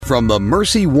from the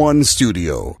Mercy One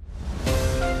studio.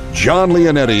 John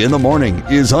Leonetti in the Morning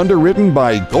is underwritten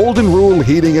by Golden Rule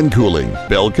Heating and Cooling,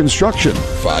 Bell Construction,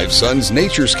 Five Sons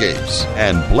Naturescapes,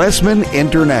 and Blessman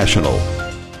International.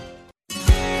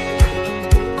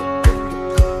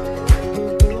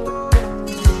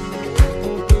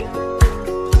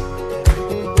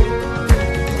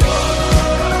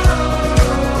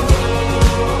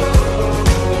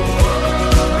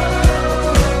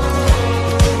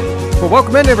 Well,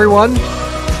 welcome in, everyone.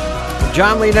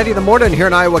 John Leonetti in the Morning here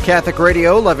on Iowa Catholic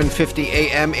Radio, 1150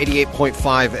 AM,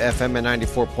 88.5 FM, and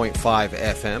 94.5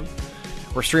 FM.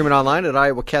 We're streaming online at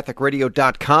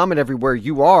iowacatholicradio.com and everywhere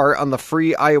you are on the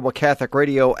free Iowa Catholic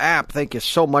Radio app. Thank you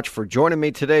so much for joining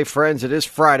me today, friends. It is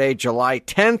Friday, July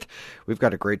 10th. We've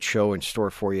got a great show in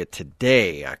store for you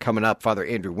today. Coming up, Father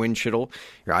Andrew Winchittle,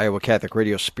 your Iowa Catholic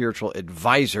Radio spiritual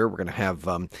advisor. We're going to have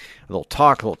a little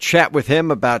talk, a little chat with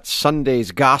him about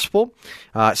Sunday's Gospel.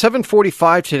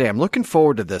 7:45 today. I'm looking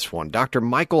forward to this one. Dr.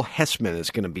 Michael Hessman is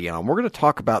going to be on. We're going to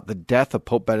talk about the death of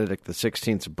Pope Benedict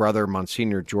XVI's brother,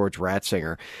 Monsignor George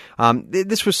Ratzinger.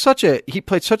 He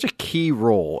played such a key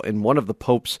role in one of the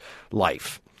Pope's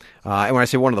life. And when I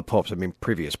say one of the popes, I mean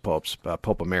previous popes,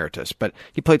 Pope Emeritus. But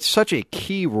he played such a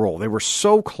key role. They were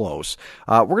so close.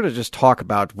 We're going to just talk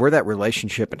about where that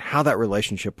relationship and how that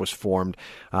relationship was formed,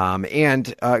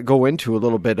 and go into a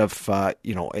little bit of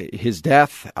his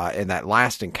death and that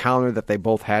last encounter that they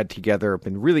both had together. I've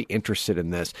been really interested in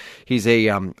this. He's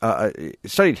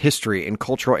studied history and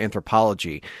cultural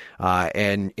anthropology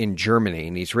and in Germany,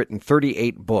 and he's written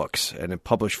 38 books and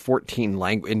published 14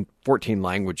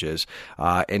 languages,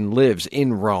 and lives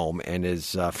in Rome and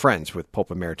is friends with Pope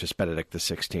Emeritus Benedict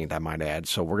XVI, I might add.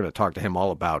 So we're going to talk to him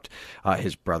all about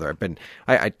his brother.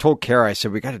 I told Kara, I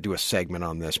said, we got to do a segment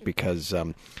on this because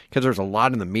there's a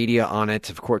lot in the media on it,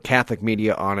 of course, Catholic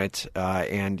media on it,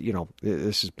 and,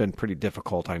 this has been pretty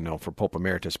difficult, I know, for Pope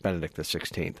Emeritus Benedict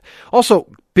XVI.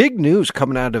 Also, big news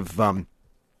coming out of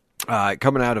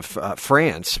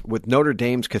France, with Notre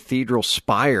Dame's cathedral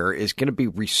spire is going to be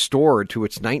restored to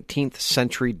its 19th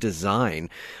century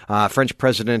design. French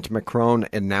President Macron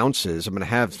announces. I'm going to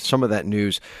have some of that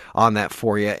news on that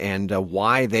for you, and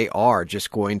why they are just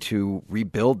going to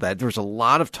rebuild that. There's a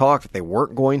lot of talk that they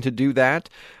weren't going to do that,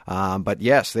 but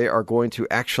yes, they are going to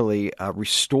actually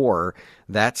restore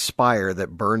that spire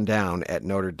that burned down at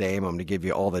Notre Dame. I'm going to give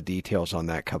you all the details on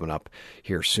that coming up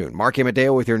here soon. Mark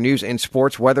Amadeo with your news and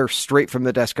sports weather straight from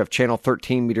the desk of Channel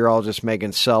 13 meteorologist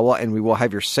Megan Selwa, and we will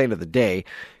have your saint of the day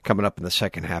coming up in the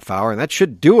second half hour. And that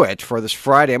should do it for this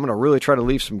Friday. I'm going to really try to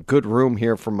leave some good room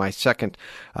here for my second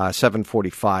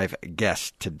 7:45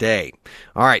 guest today.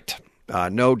 All right.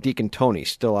 No Deacon Tony,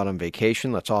 still out on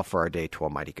vacation. Let's offer our day to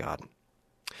Almighty God.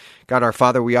 God our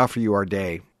Father, we offer you our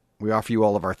day. We offer you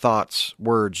all of our thoughts,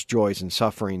 words, joys, and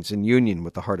sufferings in union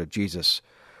with the heart of Jesus.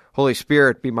 Holy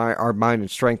Spirit, be our mind and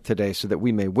strength today so that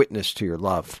we may witness to your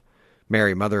love.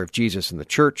 Mary, Mother of Jesus and the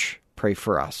Church, pray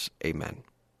for us. Amen.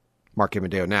 Mark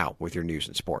Amadeo now with your news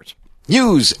and sports.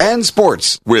 News and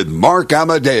sports with Mark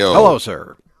Amadeo. Hello,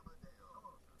 sir.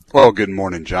 Well, good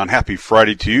morning, John. Happy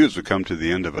Friday to you as we come to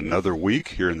the end of another week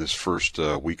here in this first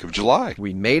week of July.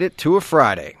 We made it to a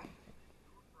Friday.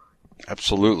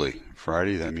 Absolutely.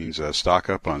 Friday, that means stock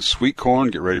up on sweet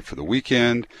corn, get ready for the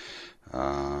weekend.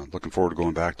 Looking forward to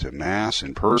going back to Mass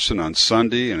in person on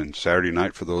Sunday and Saturday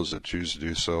night for those that choose to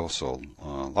do so. So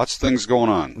lots of things going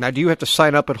on. Now, do you have to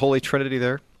sign up at Holy Trinity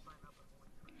there?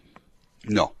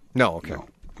 No. No, okay.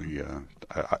 No.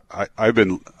 I've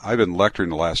been lecturing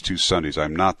the last two Sundays.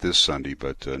 I'm not this Sunday,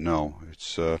 but no,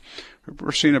 it's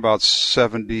we're seeing about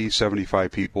 70,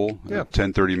 75 people at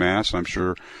 10:30 Mass, and I'm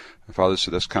sure my father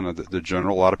said that's kind of the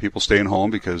general. A lot of people staying home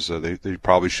because they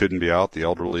probably shouldn't be out, the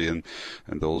elderly and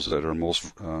those that are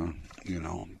most,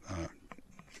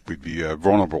 would be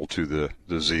vulnerable to the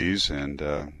disease.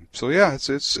 And so, yeah,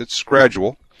 it's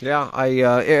gradual. Yeah,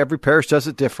 every parish does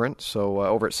it different. So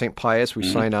over at St. Pius, we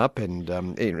sign up, and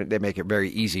they make it very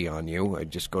easy on you. I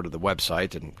just go to the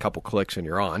website, and a couple clicks, and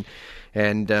you're on.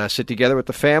 And sit together with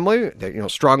the family. They,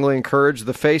 strongly encourage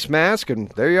the face mask, and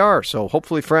there you are. So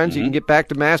hopefully, friends, you can get back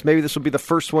to Mass. Maybe this will be the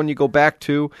first one you go back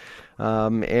to.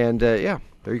 There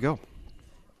you go.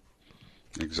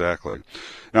 Exactly.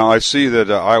 Now I see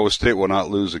that Iowa State will not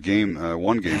lose a game,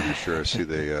 one game this year. I see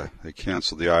they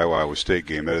canceled the Iowa State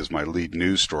game. That is my lead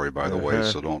news story, by the way.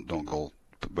 So don't go.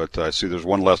 But I see there's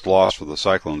one less loss for the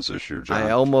Cyclones this year, John. I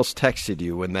almost texted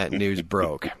you when that news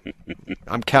broke.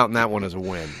 I'm counting that one as a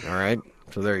win. All right.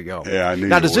 So there you go. Yeah, I knew.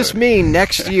 Now, does this mean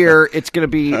next year it's going to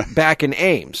be back in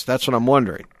Ames? That's what I'm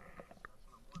wondering.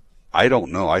 I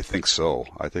don't know. I think so.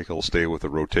 I think it'll stay with the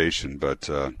rotation, but.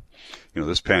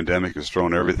 this pandemic has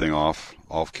thrown everything off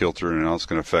kilter, and now it's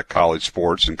going to affect college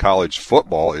sports. And college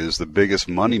football is the biggest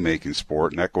money-making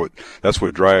sport, and that's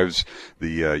what drives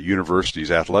the university's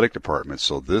athletic department.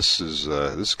 So this is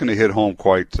going to hit home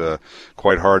quite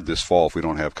hard this fall if we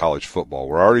don't have college football.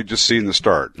 We're already just seeing the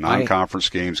start. Non-conference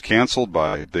games canceled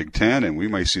by Big Ten, and we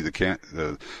might see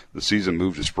the season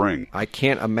move to spring. I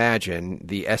can't imagine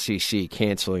the SEC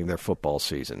canceling their football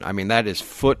season. I mean, that is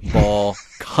football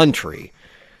country.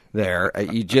 There,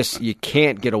 you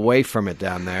can't get away from it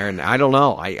down there, and I don't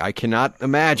know. I cannot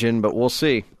imagine, but we'll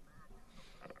see.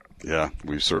 Yeah,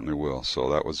 we certainly will. So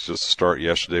that was just the start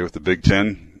yesterday with the Big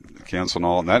Ten canceling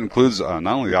all, and that includes not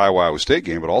only the Iowa State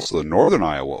game, but also the Northern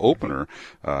Iowa opener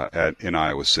in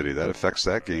Iowa City. That affects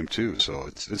that game too. So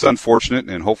it's unfortunate,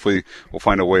 and hopefully we'll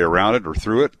find a way around it or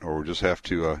through it, or we'll just have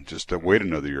to wait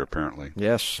another year. Apparently,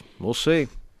 yes, we'll see.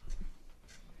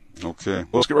 Okay,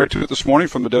 let's get right to it this morning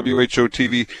from the WHO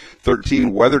TV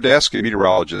 13 weather desk.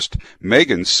 Meteorologist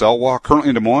Megan Selwa, currently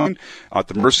in Des Moines at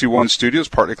the Mercy One Studios.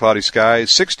 Partly cloudy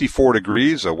skies, 64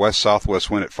 degrees, a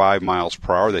west-southwest wind at 5 miles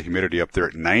per hour. The humidity up there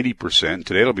at 90%.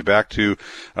 Today it'll be back to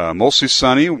mostly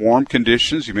sunny, warm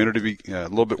conditions. Humidity a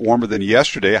little bit warmer than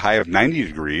yesterday, a high of 90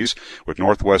 degrees, with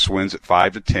northwest winds at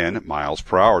 5 to 10 miles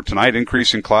per hour. Tonight,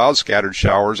 increasing clouds, scattered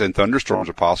showers, and thunderstorms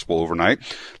are possible overnight.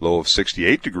 Low of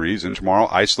 68 degrees. And tomorrow,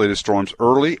 isolated storms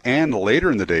early and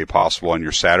later in the day possible on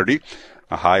your Saturday,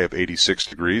 a high of 86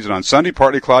 degrees. And on Sunday,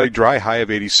 partly cloudy, dry, high of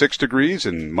 86 degrees.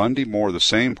 And Monday, more of the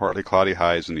same, partly cloudy,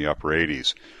 highs in the upper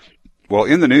 80s. Well,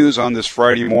 in the news on this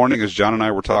Friday morning, as John and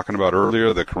I were talking about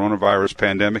earlier, the coronavirus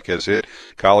pandemic has hit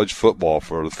college football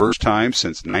for the first time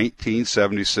since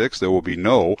 1976. There will be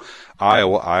no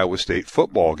Iowa State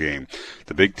football game.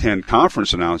 The Big Ten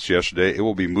Conference announced yesterday it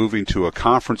will be moving to a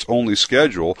conference-only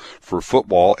schedule for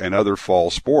football and other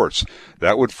fall sports.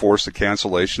 That would force the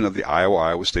cancellation of the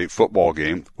Iowa State football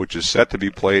game, which is set to be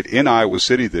played in Iowa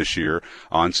City this year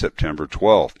on September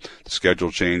 12th. The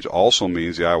schedule change also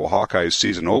means the Iowa Hawkeyes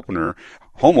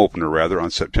home opener on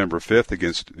September 5th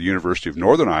against the University of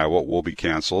Northern Iowa will be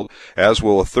canceled, as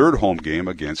will a third home game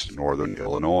against Northern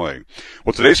Illinois.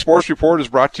 Well, today's sports report is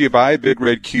brought to you by Big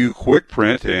Red Q Quick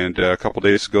Print, and a couple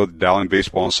days ago, the Dowling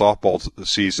baseball and softball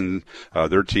season,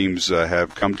 their teams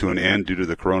have come to an end due to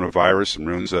the coronavirus. The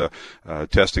Maroons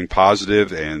testing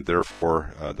positive, and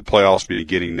therefore the playoffs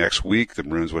beginning next week. The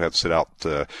Maroons would have to sit out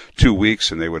 2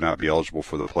 weeks, and they would not be eligible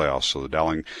for the playoffs. So the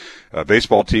Dowling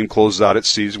baseball team closes out its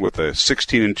season with a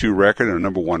 16-2 record and a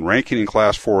number 1 ranking in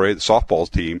Class 4A. The softball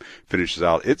team finishes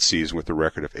out its season with a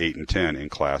record of 8-10 in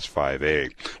Class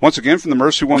 5A. Once again, from the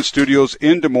Mercy One Studios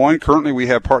in Des Moines, currently we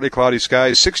have partly cloudy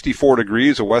skies, 64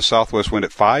 degrees, a west-southwest wind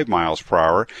at 5 miles per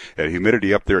hour, and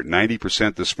humidity up there at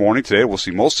 90% this morning. Today we'll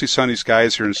see mostly sunny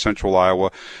skies here in central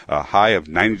Iowa, a high of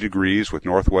 90 degrees with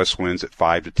northwest winds at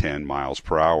 5 to 10 miles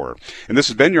per hour. And this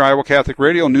has been your Iowa Catholic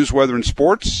Radio News, Weather, and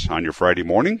Sports on your Friday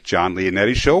morning. John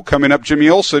Leonetti Show. Coming up, Jimmy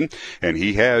Olsen, and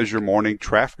he has your morning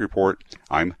traffic report.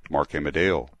 I'm Mark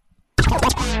Amadeo.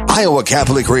 Iowa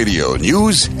Catholic Radio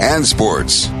News and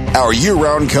Sports. Our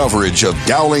year-round coverage of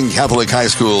Dowling Catholic High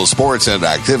School sports and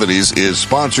activities is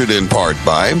sponsored in part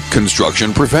by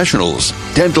Construction Professionals,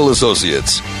 Dental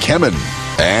Associates, Kemen,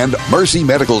 and Mercy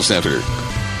Medical Center.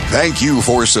 Thank you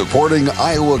for supporting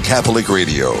Iowa Catholic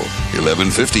Radio,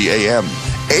 1150 AM,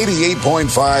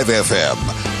 88.5 FM,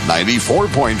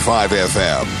 94.5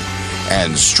 FM,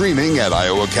 and streaming at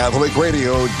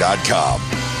iowacatholicradio.com.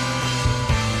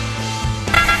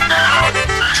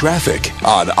 Traffic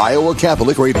on Iowa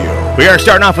Catholic Radio. We are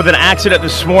starting off with an accident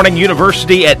this morning.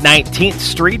 University at 19th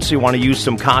Street, so you want to use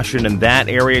some caution in that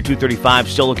area. 235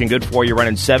 still looking good for you,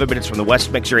 running 7 minutes from the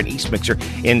West Mixer and East Mixer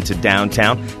into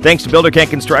downtown. Thanks to Builder Ken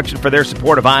Construction for their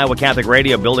support of Iowa Catholic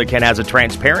Radio. Builder Ken has a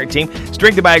transparent team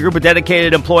strengthened by a group of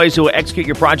dedicated employees who will execute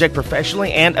your project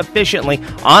professionally and efficiently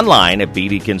online at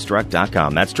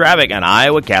bdconstruct.com. That's traffic on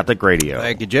Iowa Catholic Radio.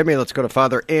 Thank you, Jimmy. Let's go to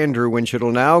Father Andrew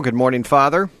Winchell now. Good morning,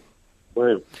 Father.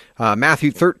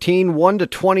 Matthew 13,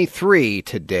 1-23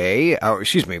 today,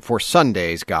 for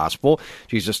Sunday's Gospel.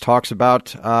 Jesus talks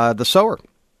about the sower.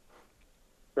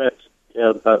 Correct. Yeah,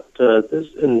 about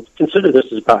this, and consider this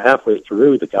is about halfway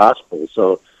through the Gospel.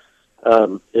 So,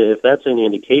 if that's any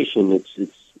indication, it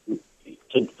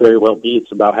could very well be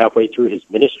it's about halfway through his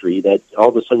ministry that all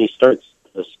of a sudden he starts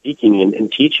speaking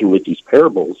and teaching with these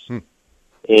parables,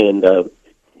 and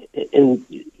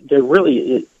they're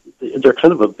really. They're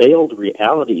kind of a veiled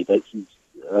reality that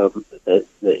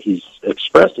he's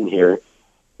expressing here,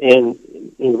 and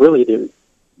really they're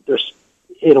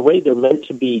in a way they're meant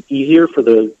to be easier for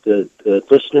the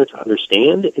listener to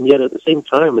understand, and yet at the same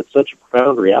time it's such a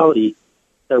profound reality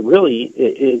that really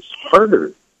is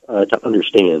harder to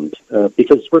understand,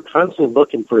 because we're constantly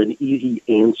looking for an easy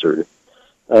answer.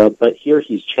 But here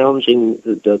he's challenging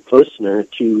the listener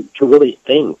to really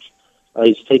think.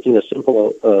 He's taking a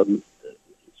simple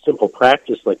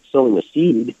practice like sowing a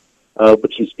seed,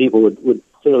 which these people would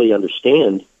clearly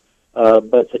understand,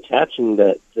 but attaching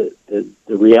the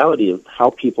reality of how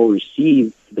people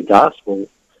receive the gospel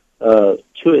to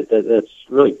it, that's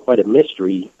really quite a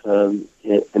mystery, and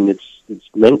it's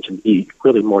meant to be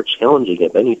really more challenging,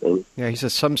 if anything. Yeah, he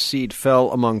says some seed fell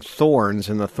among thorns,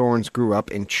 and the thorns grew up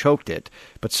and choked it.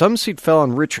 But some seed fell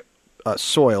on rich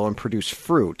soil and produced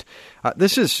fruit.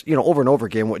 This is, over and over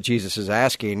again what Jesus is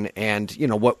asking, and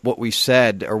what we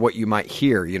said or what you might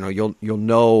hear. You'll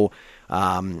know.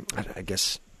 I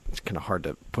guess it's kind of hard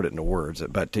to put it into words,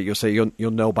 but you'll say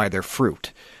you'll know by their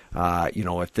fruit.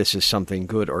 If this is something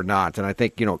good or not. And I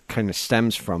think, kind of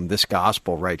stems from this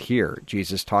gospel right here.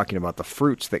 Jesus talking about the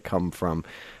fruits that come from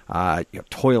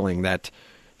toiling that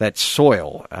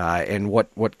soil and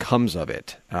what comes of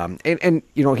it. And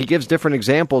he gives different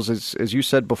examples, as you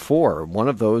said before. One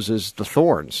of those is the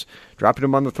thorns, dropping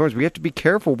them on the thorns. We have to be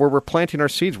careful where we're planting our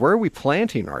seeds. Where are we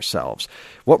planting ourselves?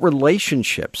 What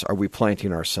relationships are we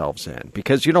planting ourselves in?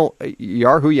 Because, you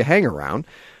are who you hang around.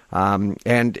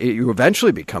 And you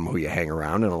eventually become who you hang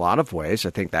around in a lot of ways. I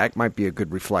think that might be a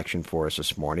good reflection for us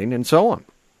this morning, and so on.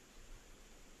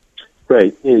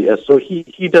 Right. Yeah. So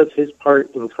he does his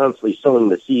part in constantly sowing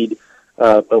the seed,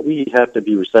 but we have to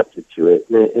be receptive to it,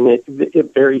 and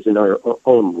it varies in our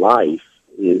own life.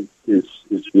 We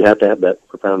have to have that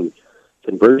profound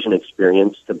conversion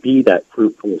experience to be that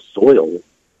fruitful soil,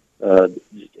 and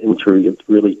to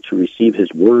receive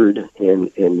His word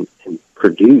and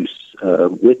produce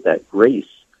with that grace.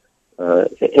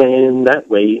 And in that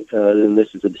way, and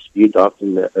this is a dispute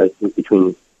often I think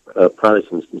between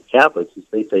Protestants and Catholics,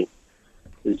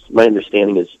 my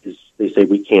understanding is they say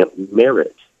we can't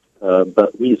merit,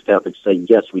 but we as Catholics say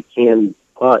yes, we can,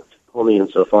 but only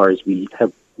insofar as we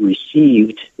have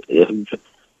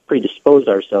predisposed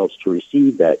ourselves to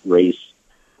receive that grace,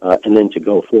 and then to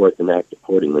go forth and act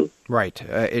accordingly. Right.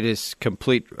 It is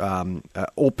complete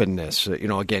openness,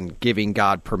 again, giving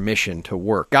God permission to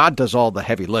work. God does all the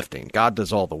heavy lifting. God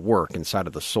does all the work inside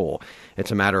of the soul. It's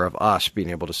a matter of us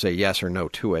being able to say yes or no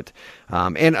to it.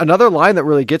 And another line that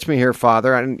really gets me here,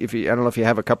 Father, I don't know if you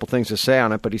have a couple things to say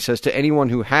on it, but he says, to anyone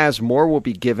who has, more will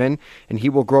be given, and he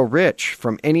will grow rich.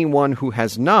 From anyone who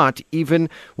has not, even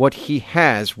what he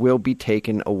has will be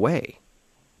taken away.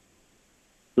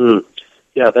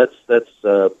 Yeah, that's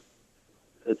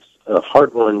a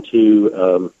hard one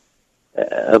to,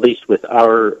 at least with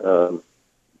our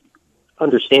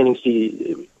understanding.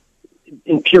 See,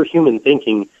 in pure human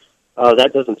thinking,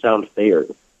 that doesn't sound fair,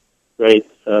 right?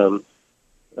 God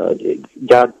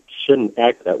shouldn't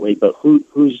act that way, but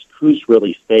who's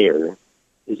really fair?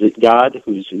 Is it God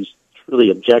who's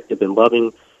truly objective and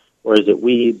loving, or is it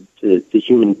we, the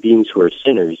human beings who are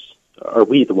sinners? Are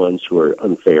we the ones who are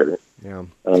unfair? Yeah.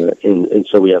 And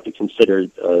so we have to consider,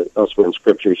 elsewhere in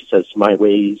Scripture, he says, my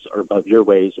ways are above your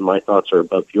ways and my thoughts are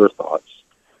above your thoughts.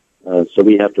 So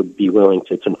we have to be willing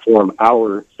to conform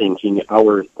our thinking,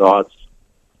 our thoughts,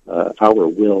 our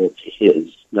will to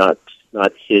his, not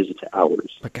his to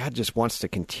ours. But God just wants to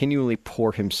continually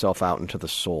pour himself out into the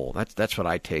soul. That's what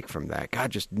I take from that. God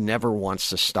just never wants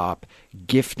to stop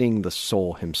gifting the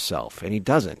soul himself, and he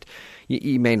doesn't.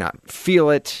 You may not feel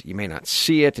it, you may not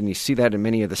see it, and you see that in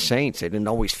many of the saints. They didn't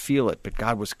always feel it, but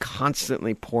God was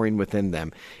constantly pouring within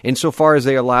them, insofar as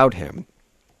they allowed him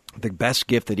the best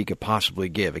gift that he could possibly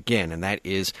give, again, and that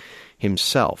is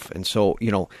himself. And so,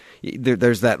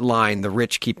 there's that line, the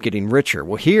rich keep getting richer.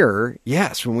 Well, here,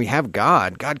 yes, when we have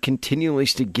God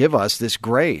continues to give us this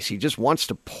grace. He just wants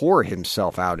to pour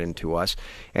himself out into us,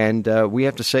 and we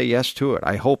have to say yes to it.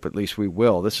 I hope at least we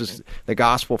will. This is the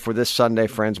gospel for this Sunday,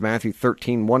 friends, Matthew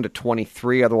 13,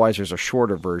 1-23. Otherwise, there's a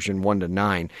shorter version,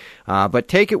 1-9. But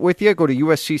take it with you. Go to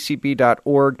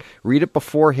usccb.org. Read it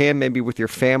beforehand, maybe with your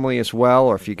family as well,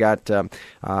 or if you got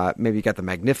maybe you got the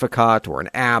Magnificat or an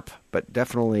app. But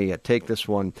definitely take this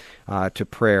one to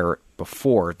prayer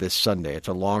before this Sunday. It's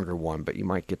a longer one, but you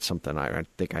might get something. I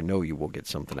know you will get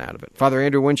something out of it. Father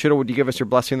Andrew Winchell, would you give us your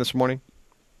blessing this morning?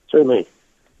 Certainly.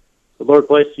 The Lord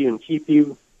bless you and keep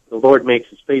you. The Lord makes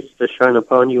his face to shine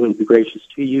upon you and be gracious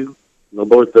to you. And the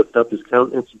Lord lift up his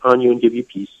countenance upon you and give you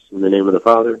peace. In the name of the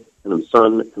Father, and of the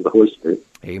Son, and of the Holy Spirit.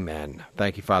 Amen.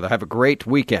 Thank you, Father. Have a great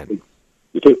weekend.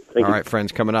 You too. Thank you. All right,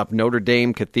 friends, coming up, Notre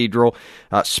Dame Cathedral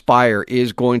spire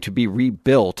is going to be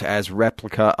rebuilt as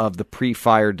replica of the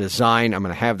pre-fire design. I'm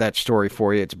going to have that story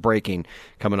for you. It's breaking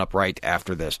coming up right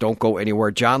after this. Don't go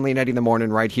anywhere. John Leonetti in the morning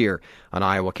right here on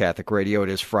Iowa Catholic Radio. It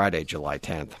is Friday, July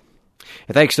 10th.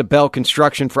 And thanks to Bell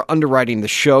Construction for underwriting the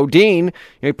show. Dean,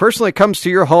 he personally comes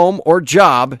to your home or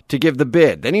job to give the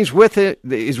bid. Then he's with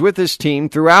his team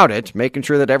throughout it, making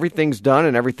sure that everything's done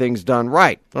and everything's done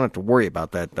right. Don't have to worry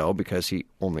about that, though, because he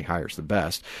only hires the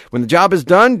best. When the job is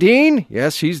done, Dean,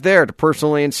 yes, he's there to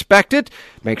personally inspect it,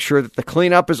 make sure that the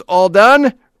cleanup is all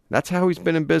done. That's how he's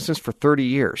been in business for 30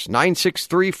 years.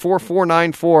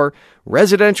 963-4494,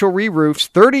 residential re-roofs,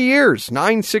 30 years,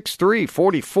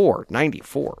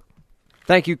 963-4494.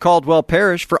 Thank you, Caldwell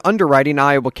Parish, for underwriting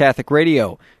Iowa Catholic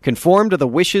Radio. Conform to the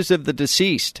wishes of the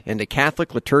deceased and to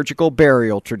Catholic liturgical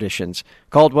burial traditions.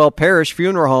 Caldwell Parish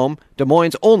Funeral Home, Des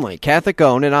Moines' only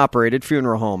Catholic-owned and operated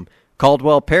funeral home.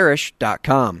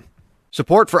 CaldwellParish.com.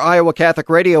 Support for Iowa Catholic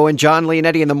Radio and John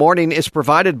Leonetti in the Morning is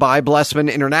provided by Blessman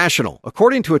International.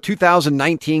 According to a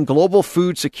 2019 Global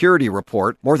Food Security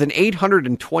Report, more than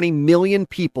 820 million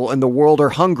people in the world are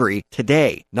hungry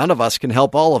today. None of us can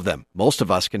help all of them. Most of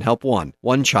us can help one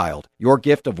child. Your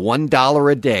gift of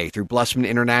 $1 a day through Blessman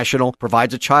International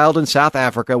provides a child in South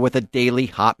Africa with a daily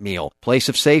hot meal, place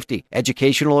of safety,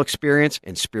 educational experience,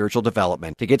 and spiritual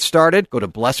development. To get started, go to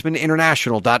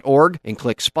blessmaninternational.org and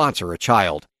click Sponsor a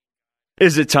Child.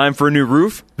 Is it time for a new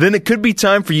roof? Then it could be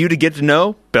time for you to get to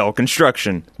know Bell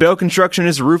Construction. Bell Construction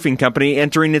is a roofing company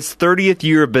entering its 30th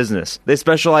year of business. They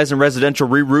specialize in residential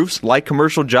re-roofs, like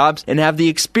commercial jobs, and have the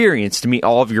experience to meet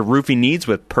all of your roofing needs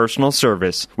with personal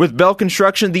service. With Bell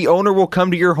Construction, the owner will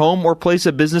come to your home or place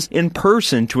of business in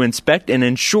person to inspect and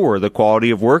ensure the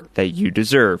quality of work that you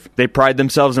deserve. They pride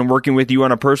themselves in working with you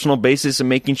on a personal basis and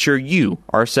making sure you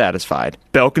are satisfied.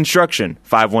 Bell Construction,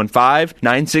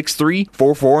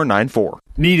 515-963-4494.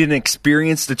 Need an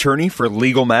experienced attorney for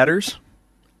legal matters?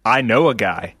 I know a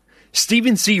guy.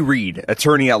 Stephen C. Reed,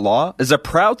 attorney at law, is a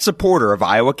proud supporter of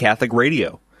Iowa Catholic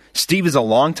Radio. Steve is a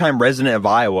longtime resident of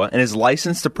Iowa and is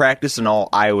licensed to practice in all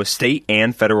Iowa state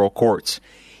and federal courts.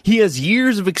 He has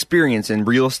years of experience in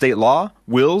real estate law,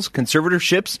 wills,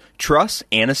 conservatorships, trusts,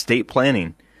 and estate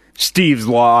planning. Steve's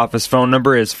law office phone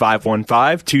number is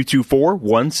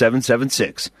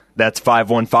 515-224-1776. That's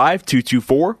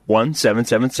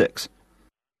 515-224-1776.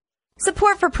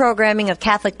 Support for programming of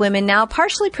Catholic Women Now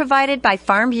partially provided by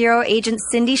Farm Bureau agent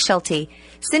Cindy Schulte.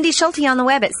 Cindy Schulte on the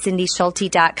web at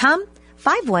cindyschulte.com,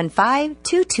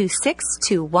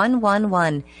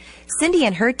 515-226-2111. Cindy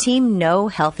and her team know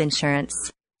health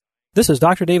insurance. This is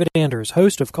Dr. David Anders,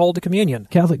 host of Call to Communion.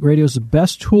 Catholic Radio is the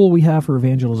best tool we have for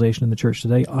evangelization in the church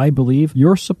today. I believe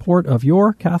your support of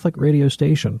your Catholic radio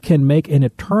station can make an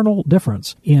eternal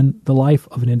difference in the life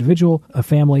of an individual, a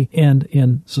family, and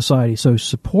in society. So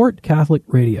support Catholic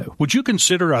Radio. Would you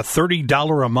consider a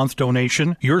 $30 a month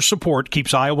donation? Your support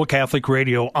keeps Iowa Catholic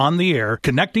Radio on the air,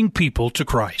 connecting people to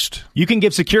Christ. You can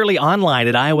give securely online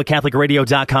at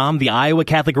iowacatholicradio.com, the Iowa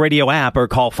Catholic Radio app, or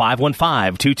call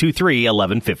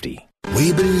 515-223-1150.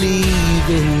 We believe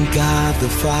in God the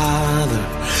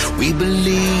Father. We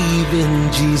believe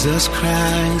in Jesus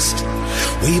Christ.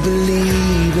 We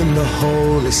believe in the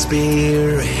Holy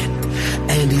Spirit,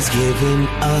 and He's given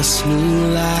us new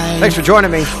life. Thanks for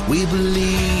joining me. We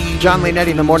believe John Leonetti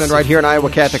in the morning right here on Iowa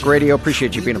Catholic Radio.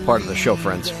 Appreciate you being a part of the show,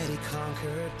 friends.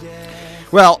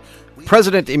 Well,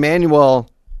 President Emmanuel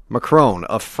Macron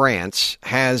of France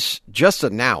has just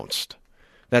announced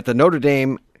that the Notre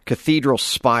Dame Cathedral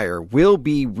spire will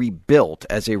be rebuilt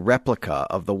as a replica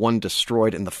of the one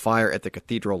destroyed in the fire at the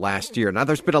cathedral last year. Now,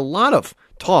 there's been a lot of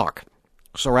talk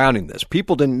surrounding this.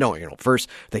 People didn't know, first,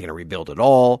 are they going to rebuild it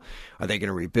all? Are they going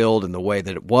to rebuild in the way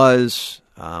that it was?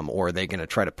 Or are they going to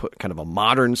try to put kind of a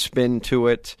modern spin to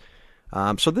it?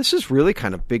 So this is really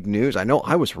kind of big news. I know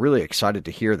I was really excited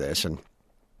to hear this, and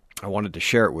I wanted to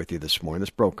share it with you this morning.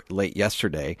 This broke late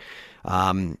yesterday.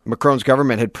 Macron's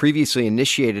government had previously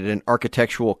initiated an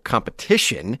architectural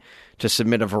competition to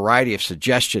submit a variety of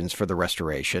suggestions for the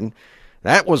restoration.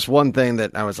 That was one thing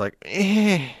that I was like,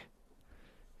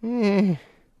 Macron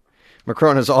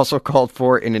has also called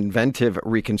for an inventive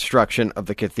reconstruction of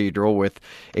the cathedral with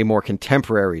a more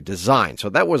contemporary design. So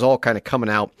that was all kind of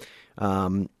coming out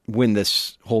when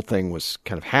this whole thing was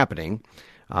kind of happening.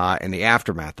 In the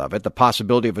aftermath of it. The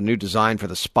possibility of a new design for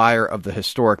the spire of the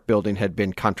historic building had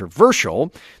been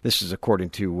controversial. This is according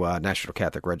to National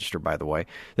Catholic Register, by the way.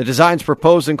 The designs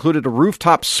proposed included a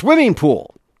rooftop swimming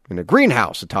pool and a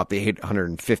greenhouse atop the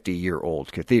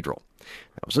 850-year-old cathedral.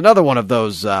 That was another one of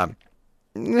those, like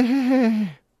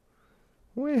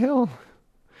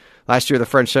Last year, the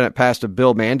French Senate passed a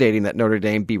bill mandating that Notre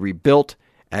Dame be rebuilt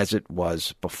as it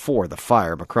was before the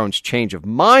fire. Macron's change of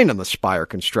mind on the spire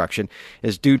construction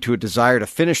is due to a desire to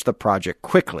finish the project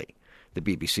quickly, the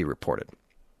BBC reported.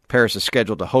 Paris is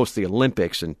scheduled to host the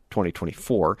Olympics in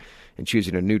 2024, and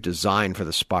choosing a new design for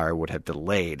the spire would have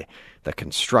delayed the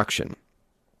construction.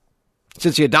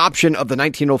 Since the adoption of the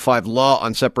 1905 law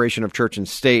on separation of church and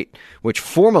state, which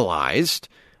formalized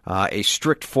a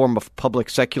strict form of public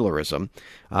secularism,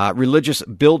 religious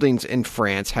buildings in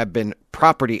France have been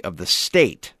property of the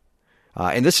state.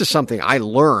 And this is something I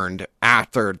learned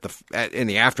in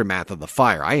the aftermath of the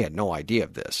fire. I had no idea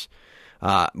of this.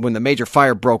 When the major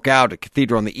fire broke out at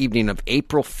Cathedral on the evening of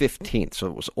April 15th, so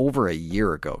it was over a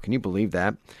year ago. Can you believe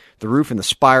that? The roof and the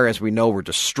spire, as we know, were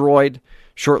destroyed.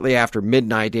 Shortly after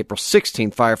midnight, April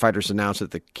 16th, firefighters announced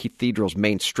that the cathedral's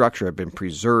main structure had been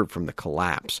preserved from the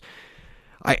collapse.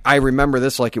 I remember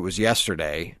this like it was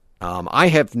yesterday. I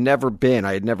had never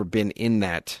been in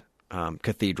that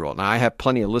cathedral. Now, I have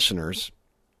plenty of listeners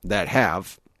that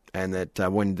have, and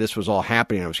that when this was all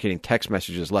happening, I was getting text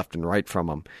messages left and right from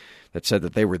them that said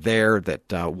that they were there,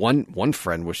 that one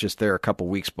friend was just there a couple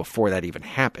weeks before that even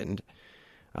happened.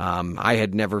 I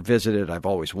had never visited. I've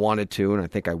always wanted to, and I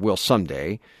think I will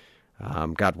someday,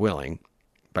 God willing.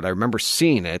 But I remember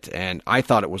seeing it, and I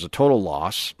thought it was a total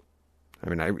loss. I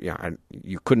mean,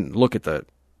 you couldn't look at the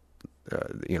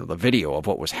video of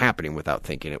what was happening without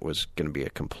thinking it was going to be a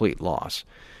complete loss,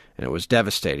 and it was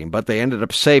devastating. But they ended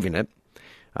up saving it.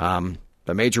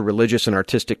 The major religious and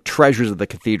artistic treasures of the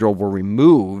cathedral were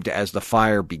removed as the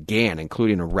fire began,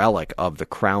 including a relic of the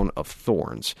crown of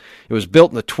thorns. It was built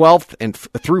in the 12th and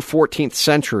through 14th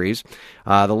centuries.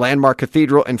 The landmark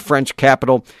cathedral in French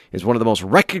capital is one of the most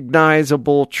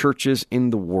recognizable churches in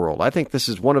the world. I think this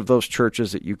is one of those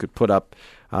churches that you could put up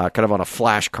kind of on a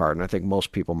flashcard, and I think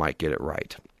most people might get it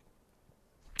right.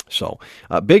 So,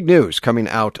 big news coming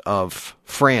out of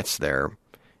France there.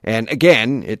 And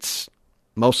again, it's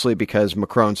mostly because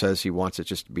Macron says he wants it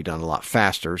just to be done a lot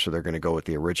faster, so they're going to go with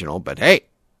the original. But hey,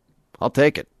 I'll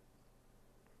take it.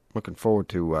 Looking forward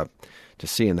to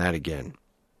seeing that again.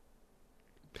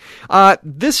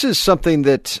 This is something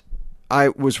that I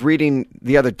was reading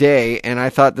the other day, and I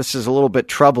thought this is a little bit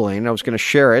troubling. I was going to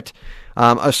share it.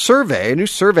 A new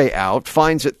survey out,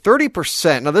 finds that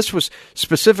 30%, now this was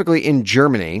specifically in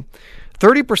Germany,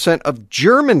 30% of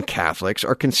German Catholics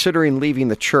are considering leaving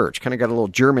the church. Kind of got a little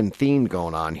German theme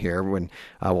going on here when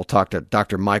we'll talk to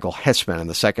Dr. Michael Hessman in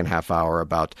the second half hour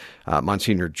about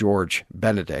Monsignor George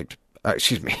Benedict.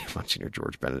 Monsignor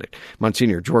George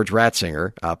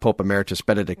Ratzinger, Pope Emeritus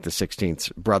Benedict XVI's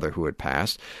brother who had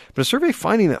passed. But a survey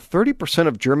finding that 30%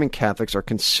 of German Catholics are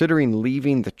considering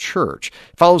leaving the church.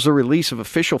 It follows the release of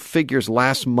official figures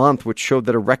last month, which showed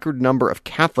that a record number of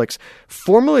Catholics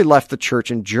formally left the church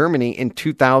in Germany in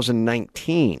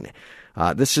 2019.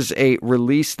 This is a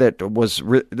release that was,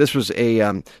 this was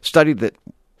a study that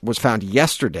was found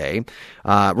released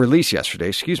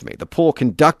yesterday. The poll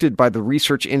conducted by the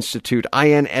research institute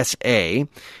INSA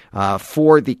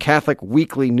for the Catholic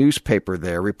Weekly newspaper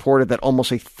there reported that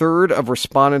almost a third of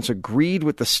respondents agreed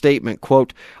with the statement,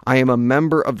 quote, "I am a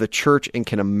member of the church and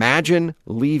can imagine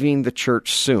leaving the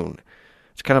church soon."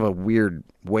 It's kind of a weird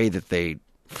way that they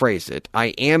phrased it.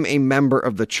 I am a member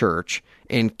of the church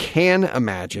and can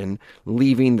imagine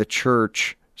leaving the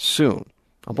church soon.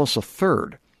 Almost a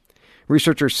third.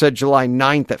 Researchers said July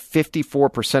 9th that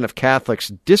 54% of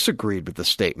Catholics disagreed with the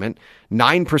statement,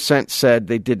 9% said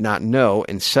they did not know,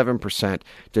 and 7%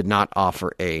 did not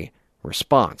offer a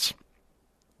response.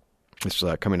 This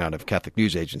is coming out of Catholic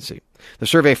News Agency. The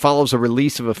survey follows a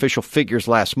release of official figures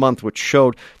last month, which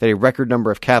showed that a record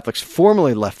number of Catholics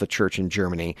formally left the church in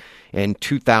Germany in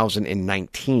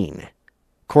 2019.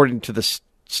 According to the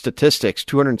statistics,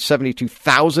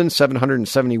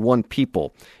 272,771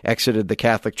 people exited the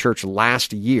Catholic Church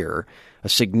last year, a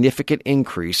significant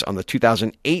increase on the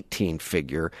 2018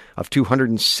 figure of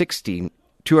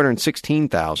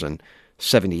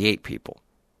 216,078 people.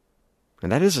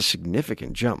 And that is a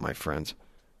significant jump, my friends.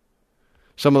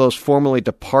 Some of those formerly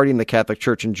departing the Catholic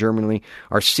Church in Germany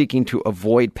are seeking to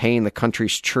avoid paying the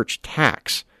country's church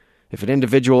tax. If an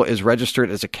individual is registered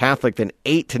as a Catholic, then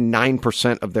 8 to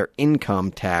 9% of their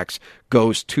income tax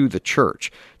goes to the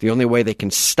church. The only way they can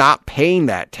stop paying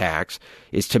that tax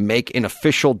is to make an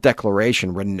official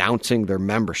declaration renouncing their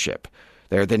membership.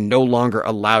 They are then no longer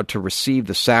allowed to receive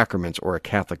the sacraments or a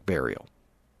Catholic burial.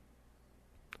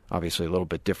 Obviously, a little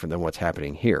bit different than what's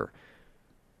happening here.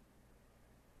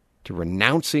 To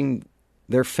renouncing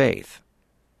their faith.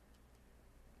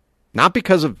 Not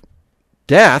because of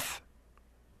death,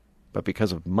 but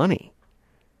because of money.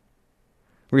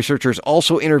 Researchers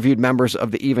also interviewed members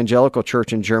of the Evangelical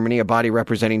Church in Germany, a body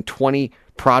representing 20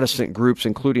 Protestant groups,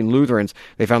 including Lutherans.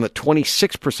 They found that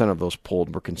 26% of those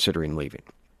polled were considering leaving.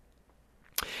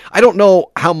 I don't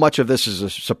know how much of this is a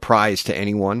surprise to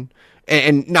anyone,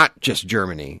 and not just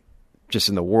Germany, just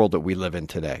in the world that we live in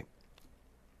today.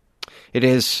 It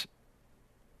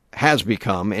has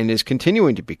become and is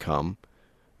continuing to become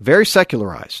very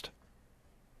secularized.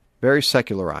 Very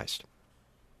secularized.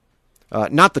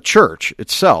 Not the church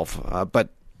itself, but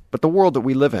the world that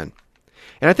we live in.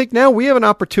 And I think now we have an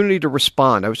opportunity to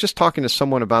respond. I was just talking to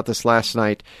someone about this last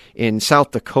night in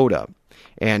South Dakota,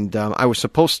 and I was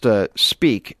supposed to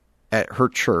speak at her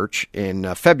church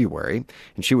in February,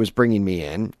 and she was bringing me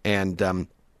in, and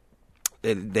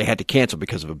they had to cancel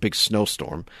because of a big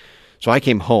snowstorm. So I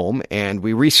came home, and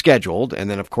we rescheduled, and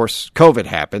then, of course, COVID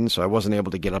happened, so I wasn't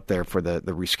able to get up there for the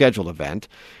rescheduled event.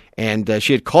 And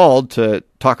she had called to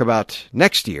talk about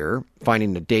next year,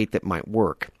 finding a date that might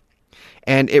work.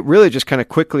 And it really just kind of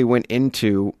quickly went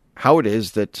into how it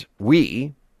is that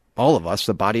we, all of us,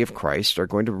 the body of Christ, are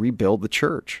going to rebuild the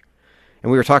church.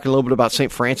 And we were talking a little bit about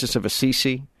St. Francis of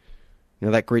Assisi, you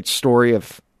know, that great story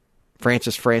of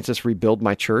Francis, rebuild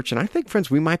my church. And I think, friends,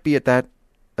 we might be at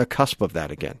a cusp of that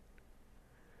again.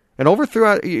 And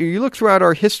you look throughout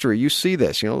our history, you see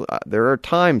this. You know, there are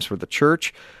times where the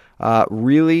church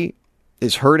really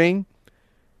is hurting,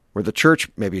 where the church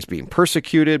maybe is being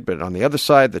persecuted, but on the other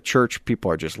side, the church,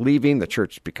 people are just leaving. The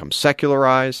church becomes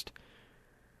secularized.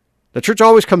 The church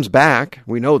always comes back.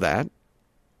 We know that,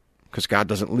 because God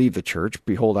doesn't leave the church.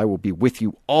 Behold, I will be with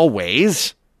you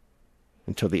always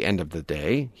until the end of the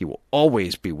day. He will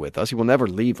always be with us. He will never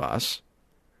leave us.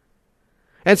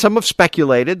 And some have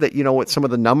speculated that, you know, what some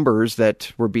of the numbers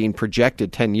that were being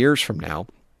projected 10 years from now,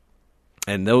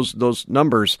 and those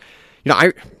numbers, you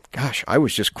know, I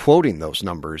was just quoting those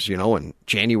numbers, you know, in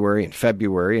January and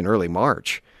February and early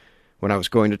March when I was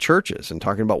going to churches and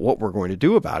talking about what we're going to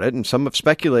do about it. And some have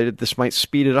speculated this might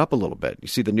speed it up a little bit. You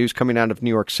see the news coming out of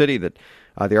New York City that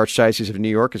the Archdiocese of New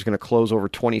York is going to close over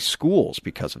 20 schools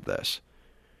because of this.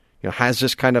 You know, has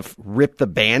this kind of ripped the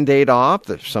Band-Aid off?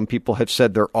 That some people have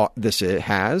said it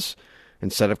has,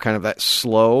 instead of kind of that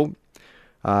slow,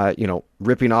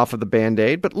 ripping off of the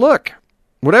Band-Aid. But look,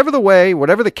 whatever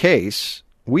the case,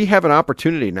 we have an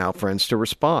opportunity now, friends, to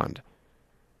respond.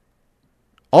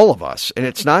 All of us. And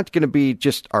it's not going to be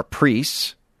just our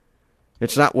priests.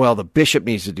 It's not, well, the bishop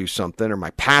needs to do something, or my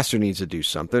pastor needs to do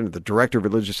something, or the director of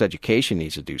religious education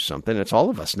needs to do something. It's all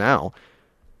of us now.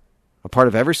 A part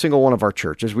of every single one of our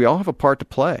churches. We all have a part to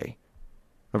play,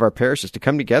 of our parishes, to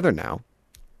come together now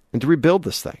and to rebuild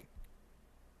this thing.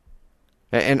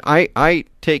 And I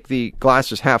take the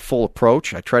glasses half full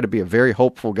approach. I try to be a very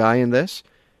hopeful guy in this.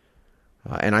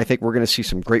 And I think we're going to see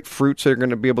some great fruits that are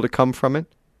going to be able to come from it.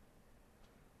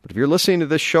 But if you're listening to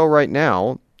this show right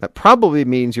now, that probably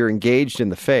means you're engaged in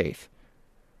the faith.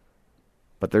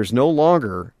 But there's no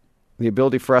longer the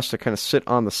ability for us to kind of sit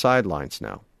on the sidelines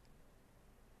now.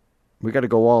 We got to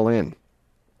go all in.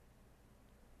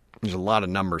 There's a lot of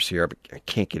numbers here, but I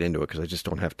can't get into it because I just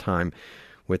don't have time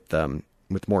with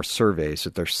more surveys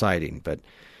that they're citing. But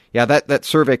yeah, that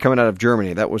survey coming out of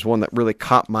Germany, that was one that really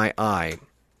caught my eye.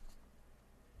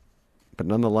 But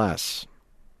nonetheless,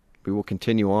 we will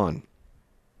continue on.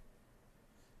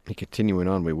 And continuing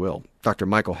on, we will. Dr.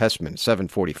 Michael Hessman,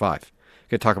 745.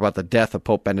 Going to talk about the death of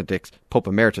Pope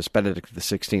Emeritus Benedict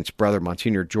XVI's brother,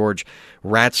 Monsignor George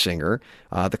Ratzinger,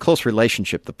 the close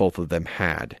relationship that both of them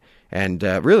had, and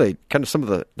really kind of some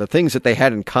of the things that they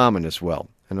had in common as well.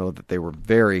 I know that they were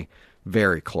very,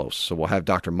 very close. So we'll have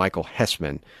Dr. Michael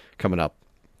Hessman coming up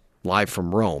live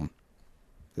from Rome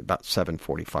at about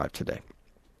 7:45 today.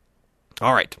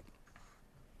 All right.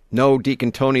 No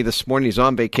Deacon Tony this morning. He's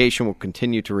on vacation. We'll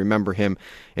continue to remember him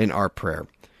in our prayer.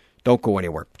 Don't go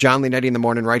anywhere. John Leonetti in the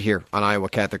morning right here on Iowa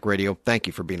Catholic Radio. Thank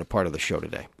you for being a part of the show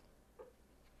today.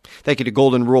 Thank you to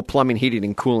Golden Rule Plumbing, Heating,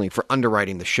 and Cooling for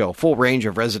underwriting the show. Full range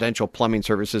of residential plumbing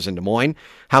services in Des Moines.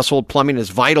 Household plumbing is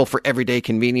vital for everyday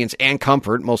convenience and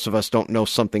comfort. Most of us don't know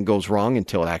something goes wrong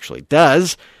until it actually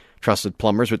does. Trusted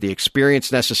plumbers with the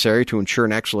experience necessary to ensure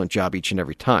an excellent job each and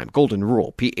every time.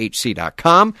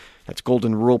 GoldenRulePHC.com. That's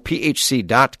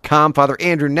GoldenRulePHC.com. Father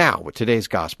Andrew now with today's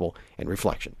Gospel and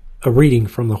Reflection. A reading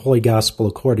from the Holy Gospel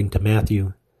according to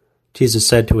Matthew. Jesus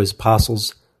said to his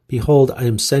apostles, "Behold, I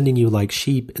am sending you like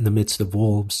sheep in the midst of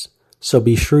wolves. So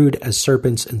be shrewd as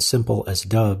serpents and simple as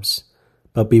doves.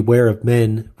 But beware of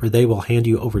men, for they will hand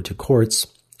you over to courts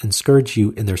and scourge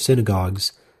you in their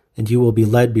synagogues, and you will be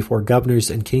led before governors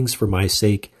and kings for my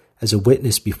sake, as a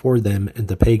witness before them and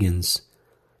the pagans.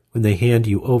 When they hand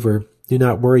you over, do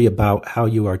not worry about how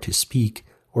you are to speak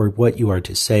or what you are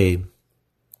to say.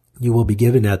 You will be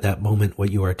given at that moment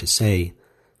what you are to say,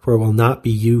 for it will not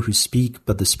be you who speak,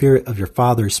 but the Spirit of your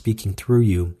Father speaking through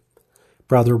you.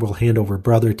 Brother will hand over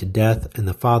brother to death, and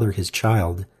the father his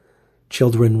child.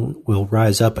 Children will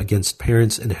rise up against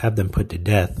parents and have them put to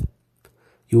death.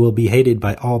 You will be hated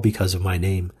by all because of my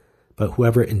name, but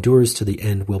whoever endures to the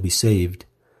end will be saved.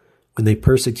 When they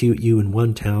persecute you in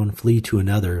one town, flee to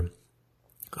another.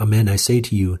 Amen, I say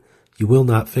to you, you will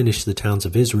not finish the towns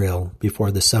of Israel before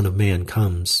the Son of Man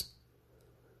comes.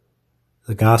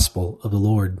 The Gospel of the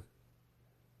Lord.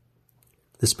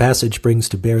 This passage brings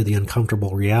to bear the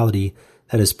uncomfortable reality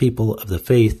that as people of the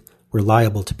faith, we're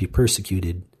liable to be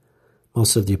persecuted.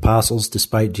 Most of the apostles,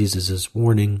 despite Jesus'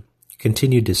 warning,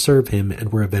 continued to serve him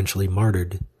and were eventually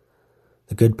martyred.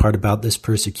 The good part about this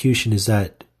persecution is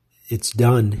that it's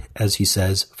done, as he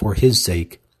says, for his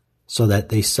sake, so that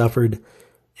they suffered,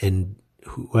 and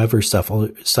whoever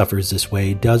suffers this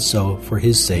way does so for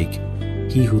his sake,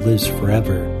 he who lives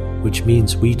forever, which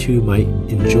means we too might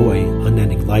enjoy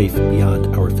unending life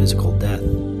beyond our physical death.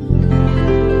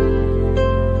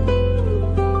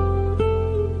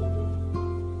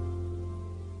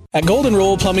 At Golden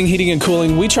Rule Plumbing, Heating, and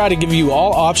Cooling, we try to give you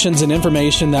all options and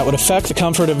information that would affect the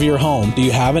comfort of your home. Do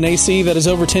you have an AC that is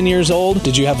over 10 years old?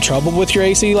 Did you have trouble with your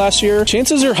AC last year?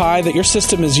 Chances are high that your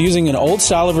system is using an old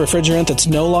style of refrigerant that's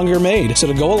no longer made. So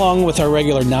to go along with our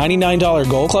regular $99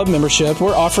 Gold Club membership,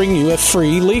 we're offering you a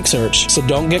free leak search. So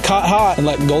don't get caught hot and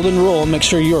let Golden Rule make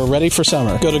sure you are ready for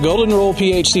summer. Go to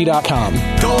goldenrulephd.com.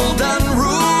 Golden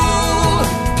Rule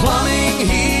Plumbing,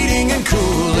 Heating, and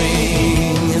Cooling.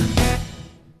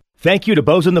 Thank you to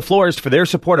Bozen the Florist for their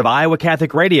support of Iowa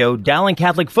Catholic Radio, Dowling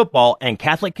Catholic Football, and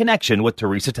Catholic Connection with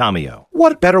Teresa Tomeo.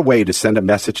 What better way to send a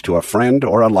message to a friend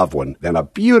or a loved one than a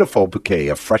beautiful bouquet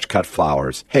of fresh-cut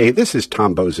flowers? Hey, this is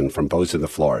Tom Bozen from Bozen the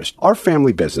Florist. Our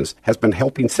family business has been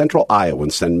helping Central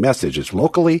Iowans send messages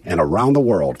locally and around the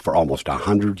world for almost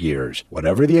 100 years.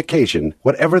 Whatever the occasion,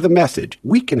 whatever the message,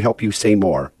 we can help you say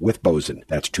more with Bozen.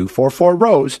 That's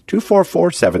 244-ROSE,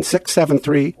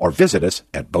 244-7673, or visit us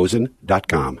at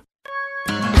bozen.com.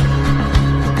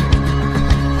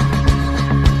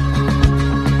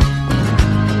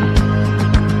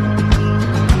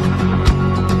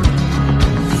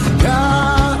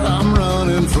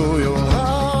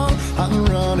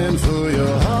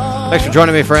 Thanks for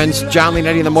joining me, friends. John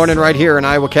Leonetti in the morning right here on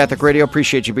Iowa Catholic Radio.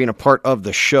 Appreciate you being a part of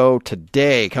the show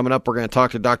today. Coming up, we're going to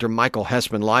talk to Dr. Michael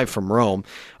Hessman live from Rome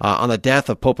on the death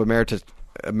of Pope Emeritus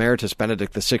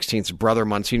Benedict XVI's brother,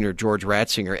 Monsignor George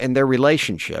Ratzinger, and their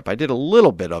relationship. I did a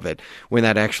little bit of it when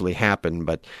that actually happened,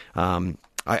 but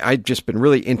I've just been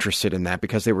really interested in that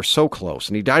because they were so close.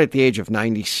 And he died at the age of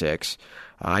 96.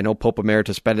 I know Pope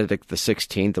Emeritus Benedict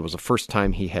XVI, it was the first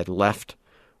time he had left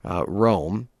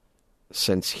Rome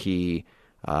since he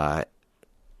no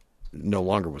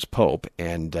longer was Pope,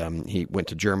 and he went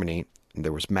to Germany. And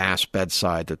there was Mass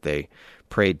bedside that they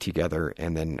prayed together,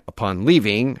 and then upon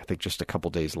leaving, I think just a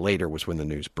couple days later was when the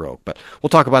news broke. But we'll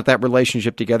talk about that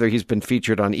relationship together. He's been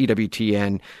featured on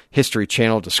EWTN, History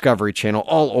Channel, Discovery Channel,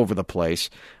 all over the place.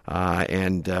 So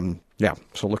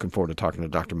looking forward to talking to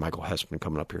Dr. Michael Hessman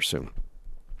coming up here soon.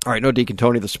 All right, no Deacon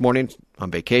Tony this morning on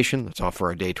vacation. Let's offer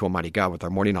our day to Almighty God with our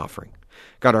morning offering.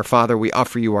 God our Father, we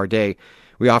offer you our day.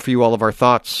 We offer you all of our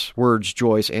thoughts, words,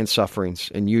 joys, and sufferings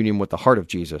in union with the heart of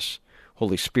Jesus.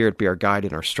 Holy Spirit, be our guide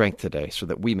and our strength today so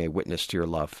that we may witness to your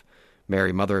love.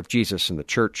 Mary, Mother of Jesus and the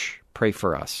Church, pray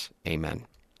for us. Amen.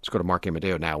 Let's go to Mark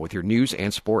Amadeo now with your news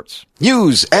and sports.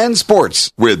 News and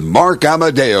sports with Mark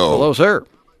Amadeo. Hello, sir.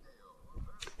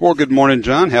 Well, good morning,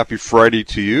 John. Happy Friday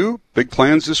to you. Big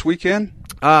plans this weekend?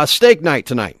 Steak night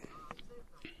tonight.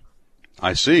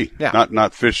 I see. Yeah.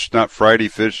 Not fish, not Friday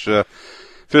fish.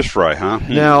 Fish fry, huh?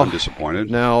 No, I'm disappointed.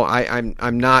 No,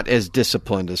 I'm not as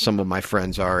disciplined as some of my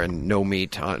friends are, and no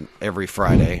meat on every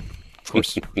Friday. Of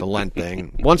course, the Lent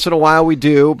thing. Once in a while we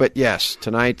do, but yes,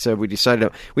 tonight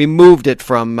we moved it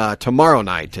from tomorrow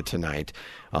night to tonight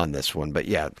on this one. But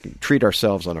yeah, treat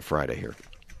ourselves on a Friday here.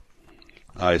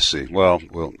 I see. Well,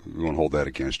 we won't hold that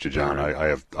against you, John. I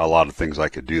have a lot of things I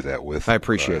could do that with. I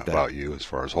appreciate that about you as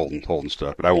far as holding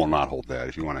stuff, but I will not hold that.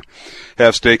 If you want to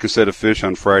have steak instead of fish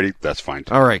on Friday, that's fine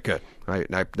too. All right, good. All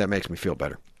right, that makes me feel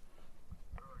better.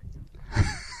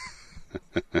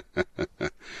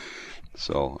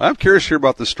 So I'm curious here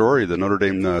about the story, the Notre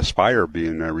Dame Spire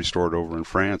being restored over in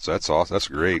France. That's awesome. That's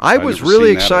great. I was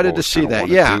really excited to see that.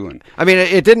 Yeah, I mean,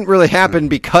 it didn't really happen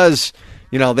because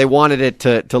they wanted it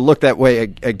to look that way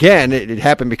again. It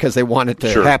happened because they wanted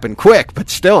it to happen quick. But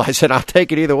still, I said I'll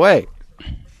take it either way.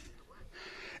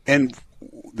 And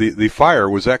the fire,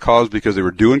 was that caused because they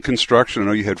were doing construction? I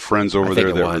know you had friends over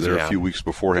there that were there a few weeks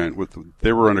beforehand.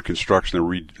 They were under construction.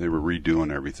 They were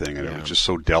redoing everything, and it was just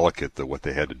so delicate what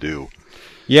they had to do.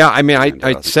 Yeah, I mean,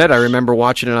 I remember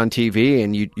watching it on TV,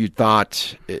 and you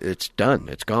thought it's done,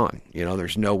 it's gone.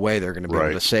 There's no way they're going to be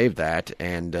able to save that.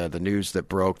 And the news that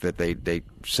broke that they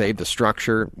saved the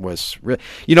structure was really,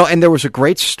 and there was a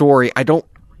great story. I don't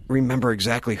remember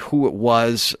exactly who it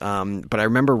was, but I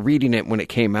remember reading it when it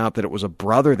came out that it was a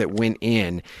brother that went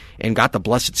in and got the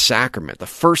Blessed Sacrament. The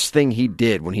first thing he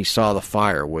did when he saw the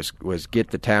fire was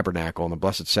get the tabernacle and the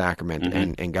Blessed Sacrament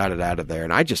and got it out of there.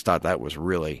 And I just thought that was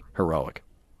really heroic.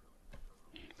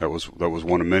 That was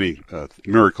one of many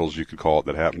miracles, you could call it,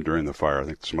 that happened during the fire. I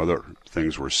think some other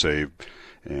things were saved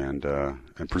and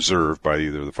preserved by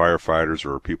either the firefighters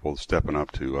or people stepping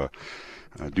up to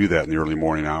do that in the early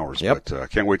morning hours. Yep. But I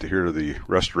can't wait to hear of the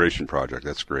restoration project.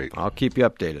 That's great. I'll keep you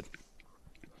updated.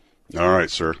 All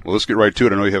right, sir. Well, let's get right to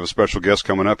it. I know you have a special guest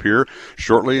coming up here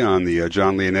shortly on the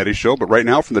John Leonetti Show. But right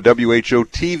now, from the WHO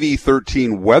TV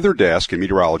 13 weather desk and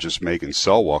meteorologist Megan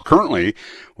Selwell. Currently,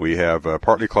 we have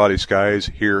partly cloudy skies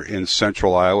here in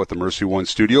central Iowa at the Mercy One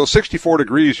studio. 64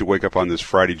 degrees. You wake up on this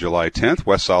Friday, July 10th.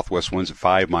 West-southwest winds at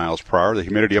 5 miles per hour. The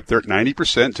humidity up there at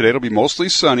 90%. Today it'll be mostly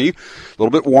sunny. A little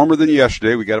bit warmer than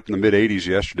yesterday. We got up in the mid-80s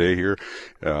yesterday here.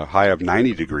 High of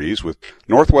 90 degrees with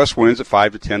northwest winds at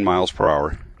 5 to 10 miles per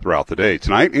hour throughout the day.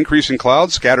 Tonight, increasing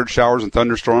clouds, scattered showers and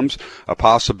thunderstorms, a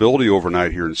possibility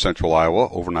overnight here in central Iowa,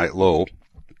 overnight low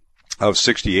of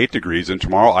 68 degrees. And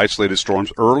tomorrow, isolated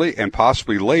storms early and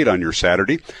possibly late on your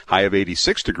Saturday, high of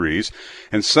 86 degrees.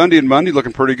 And Sunday and Monday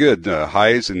looking pretty good.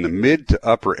 Highs in the mid to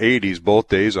upper 80s both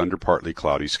days under partly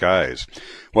cloudy skies.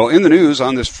 Well, in the news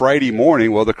on this Friday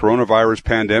morning, the coronavirus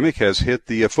pandemic has hit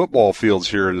the football fields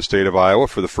here in the state of Iowa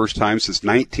for the first time since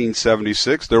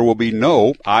 1976. There will be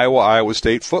no Iowa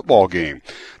State football game.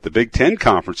 The Big Ten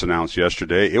Conference announced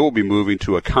yesterday it will be moving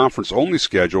to a conference-only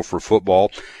schedule for football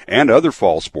and other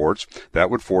fall sports. That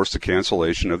would force the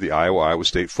cancellation of the Iowa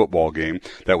State football game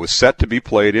that was set to be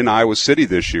played in Iowa City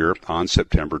this year on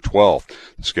September 12th.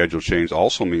 The schedule change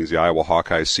also means the Iowa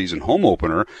Hawkeyes season home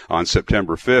opener on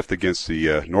September 5th against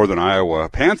the Northern Iowa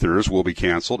Panthers will be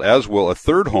canceled, as will a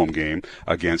third home game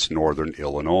against Northern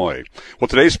Illinois. Well,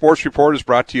 today's sports report is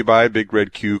brought to you by Big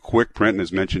Red Q Quick Print, and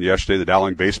as mentioned yesterday, the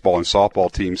Dowling baseball and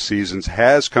softball team seasons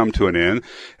has come to an end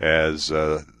as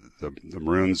the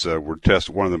Maroons were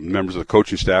tested. One of the members of the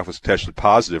coaching staff was tested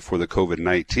positive for the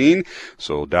COVID-19.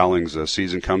 So Dowling's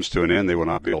season comes to an end. They will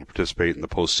not be able to participate in the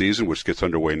postseason, which gets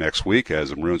underway next week, as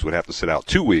the Maroons would have to sit out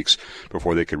 2 weeks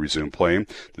before they could resume playing.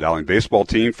 The Dowling baseball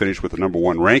team finished with the number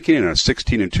 1 ranking and a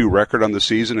 16-2 record on the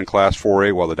season in Class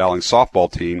 4A, while the Dowling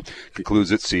softball team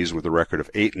concludes its season with a record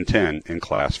of 8-10 in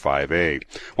Class 5A.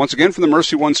 Once again, from the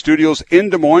Mercy One studios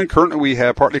in Des Moines, currently we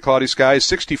have partly cloudy skies,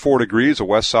 64 degrees, a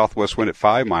west-southwest wind at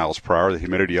 5 miles per hour, the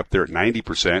humidity up there at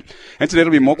 90%. And today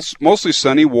it'll be mostly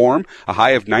sunny, warm, a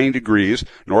high of 90 degrees,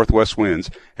 northwest winds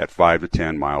at 5 to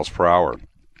 10 miles per hour.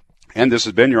 And this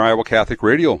has been your Iowa Catholic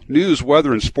Radio news,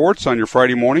 weather, and sports on your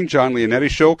Friday morning John Leonetti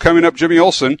Show. Coming up, Jimmy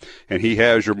Olsen, and he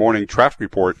has your morning traffic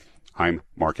report. I'm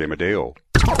Mark Amadeo.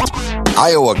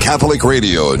 Iowa Catholic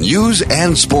Radio News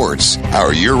and Sports.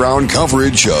 Our year-round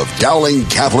coverage of Dowling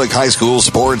Catholic High School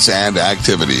sports and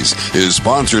activities is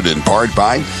sponsored in part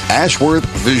by Ashworth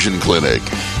Vision Clinic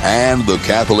and the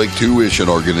Catholic Tuition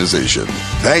Organization.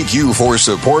 Thank you for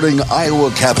supporting Iowa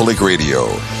Catholic Radio,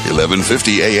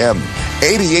 1150 AM,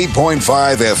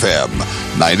 88.5 FM,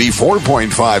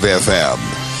 94.5 FM,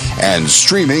 and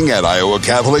streaming at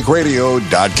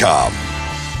iowacatholicradio.com.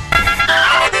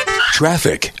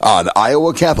 Traffic on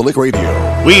Iowa Catholic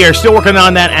Radio. We are still working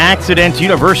on that accident.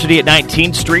 University at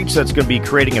 19th Street, so that's going to be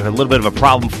creating a little bit of a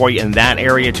problem for you in that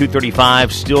area.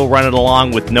 235 still running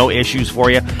along with no issues for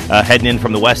you. Heading in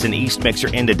from the west and east mixer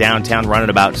into downtown,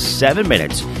 running about 7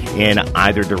 minutes in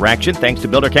either direction. Thanks to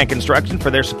Builder Kent Construction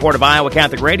for their support of Iowa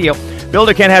Catholic Radio.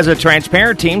 Builder Kent has a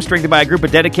transparent team strengthened by a group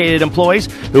of dedicated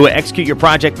employees who execute your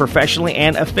project professionally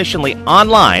and efficiently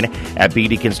online at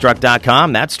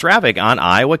bdconstruct.com. That's traffic on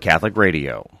Iowa Catholic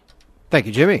Radio. Thank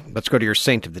you, Jimmy. Let's go to your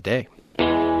saint of the day.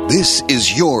 This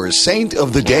is your saint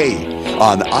of the day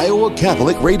on Iowa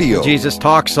Catholic Radio. Jesus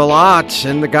talks a lot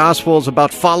in the Gospels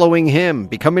about following him,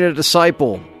 becoming a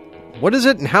disciple. What is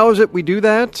it and how is it we do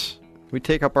that? We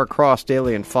take up our cross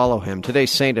daily and follow him.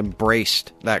 Today's saint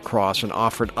embraced that cross and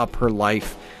offered up her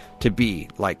life to be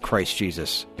like Christ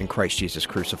Jesus and Christ Jesus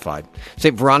crucified.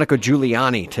 St. Veronica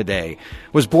Giuliani today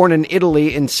was born in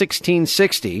Italy in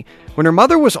 1660. When her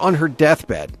mother was on her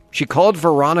deathbed, she called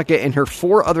Veronica and her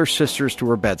 4 other sisters to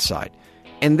her bedside.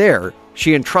 And there,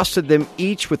 she entrusted them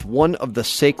each with one of the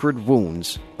sacred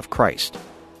wounds of Christ.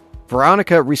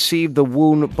 Veronica received the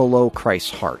wound below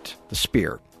Christ's heart, the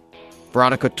spear.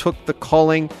 Veronica took the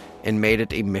calling and made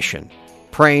it a mission,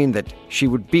 praying that she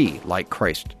would be like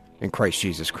Christ and Christ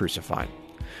Jesus crucified.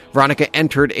 Veronica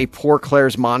entered a Poor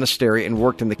Clares monastery and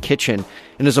worked in the kitchen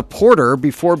and as a porter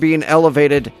before being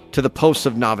elevated to the post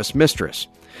of novice mistress.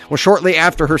 Well, shortly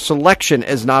after her selection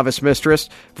as novice mistress,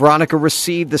 Veronica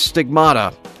received the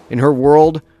stigmata, and her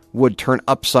world would turn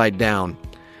upside down.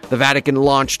 The Vatican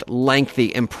launched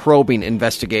lengthy and probing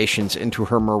investigations into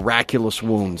her miraculous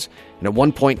wounds, and at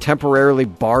one point temporarily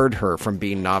barred her from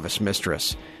being novice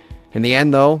mistress. In the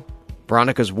end, though,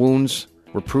 Veronica's wounds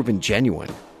were proven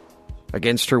genuine.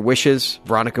 Against her wishes,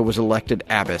 Veronica was elected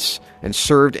abbess and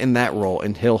served in that role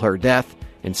until her death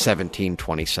in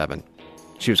 1727.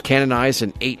 She was canonized in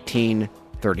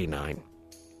 1839.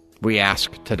 We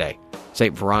ask today,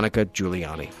 St. Veronica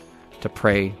Giuliani, to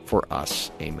pray for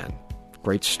us. Amen.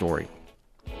 Great story.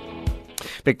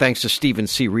 Big thanks to Stephen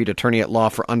C. Reed, attorney at law,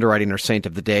 for underwriting our Saint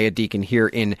of the Day, a deacon here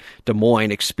in Des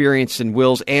Moines, experienced in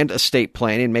wills and estate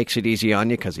planning, makes it easy on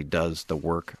you because he does the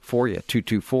work for you.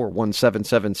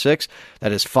 224-1776.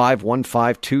 That is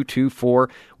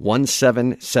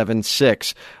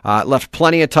 515-224-1776. Left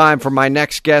plenty of time for my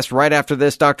next guest. Right after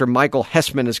this, Dr. Michael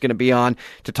Hessman is going to be on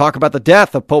to talk about the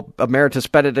death of Pope Emeritus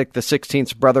Benedict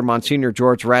XVI's brother, Monsignor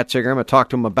George Ratzinger. I'm going to talk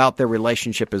to him about their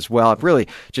relationship as well. I've really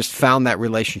just found that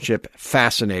relationship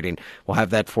fascinating. We'll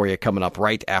have that for you coming up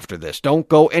right after this. Don't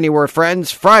go anywhere,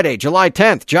 friends. Friday, July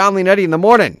 10th, John Leonetti in the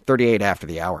morning, 38 after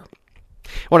the hour.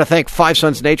 I want to thank Five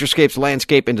Sons Naturescapes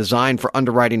Landscape and Design for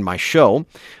underwriting my show.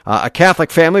 A Catholic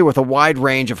family with a wide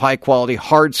range of high-quality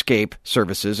hardscape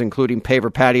services, including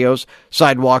paver patios,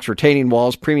 sidewalks, retaining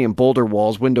walls, premium boulder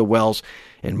walls, window wells,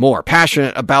 and more.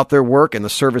 Passionate about their work and the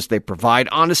service they provide.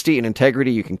 Honesty and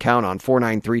integrity you can count on.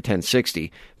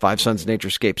 493-1060.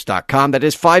 FiveSonsNaturescapes.com. That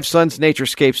is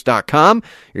FiveSonsNaturescapes.com.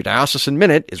 Your Diocesan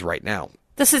Minute is right now.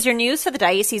 This is your news for the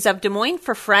Diocese of Des Moines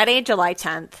for Friday, July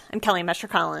 10th. I'm Kelly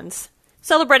Mescher-Collins.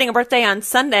 Celebrating a birthday on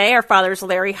Sunday are Fathers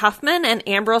Larry Huffman and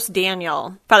Ambrose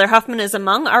Daniel. Father Huffman is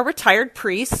among our retired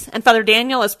priests, and Father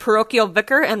Daniel is parochial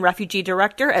vicar and refugee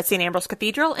director at St. Ambrose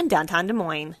Cathedral in downtown Des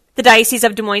Moines. The Diocese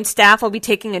of Des Moines staff will be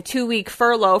taking a 2-week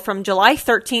furlough from July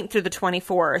 13th through the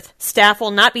 24th. Staff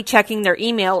will not be checking their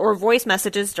email or voice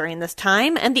messages during this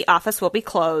time, and the office will be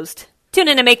closed. Tune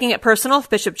in to Making It Personal with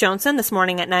Bishop Johnson this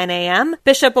morning at 9 a.m.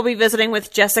 Bishop will be visiting with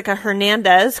Jessica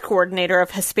Hernandez, coordinator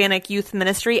of Hispanic Youth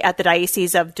Ministry at the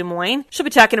Diocese of Des Moines. She'll be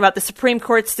talking about the Supreme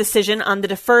Court's decision on the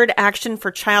Deferred Action for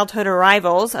Childhood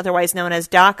Arrivals, otherwise known as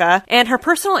DACA, and her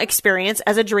personal experience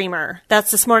as a dreamer.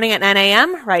 That's this morning at 9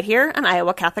 a.m. right here on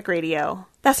Iowa Catholic Radio.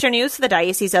 That's your news for the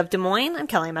Diocese of Des Moines. I'm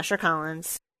Kelly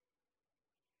Mescher-Collins.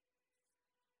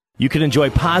 You can enjoy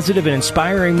positive and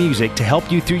inspiring music to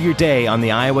help you through your day on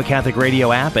the Iowa Catholic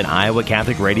Radio app and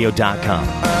iowacatholicradio.com.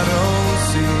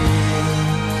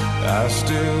 I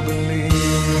still believe.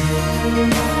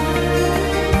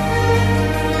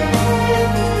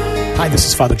 Hi, this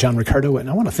is Father John Riccardo, and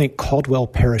I want to thank Caldwell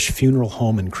Parish Funeral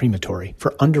Home and Crematory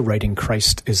for underwriting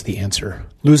Christ is the Answer.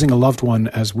 Losing a loved one,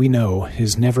 as we know,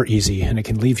 is never easy, and it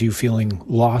can leave you feeling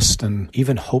lost and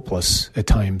even hopeless at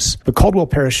times. But Caldwell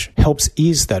Parish helps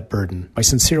ease that burden by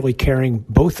sincerely caring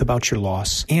both about your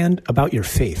loss and about your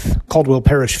faith. Caldwell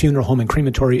Parish Funeral Home and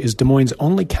Crematory is Des Moines'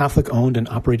 only Catholic-owned and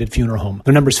operated funeral home.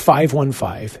 Their number is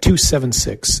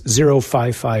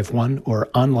 515-276-0551 or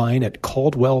online at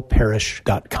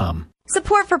caldwellparish.com.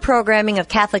 Support for programming of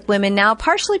Catholic Women Now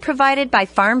partially provided by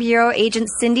Farm Bureau agent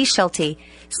Cindy Schulte.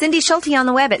 Cindy Schulte on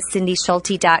the web at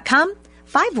cindyschulte.com,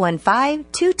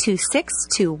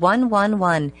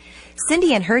 515-226-2111.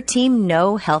 Cindy and her team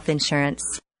know health insurance.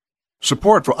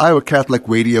 Support for Iowa Catholic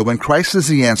Radio and Christ is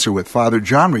the Answer with Father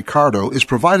John Riccardo is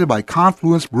provided by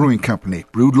Confluence Brewing Company,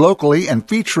 brewed locally and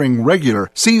featuring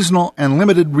regular, seasonal, and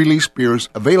limited release beers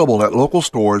available at local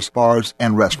stores, bars,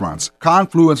 and restaurants.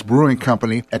 Confluence Brewing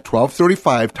Company at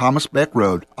 1235 Thomas Beck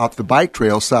Road, off the bike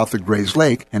trail south of Grays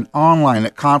Lake, and online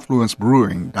at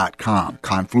confluencebrewing.com.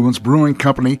 Confluence Brewing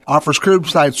Company offers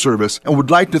curbside service and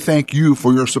would like to thank you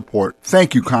for your support.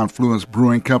 Thank you, Confluence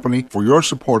Brewing Company, for your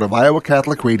support of Iowa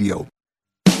Catholic Radio.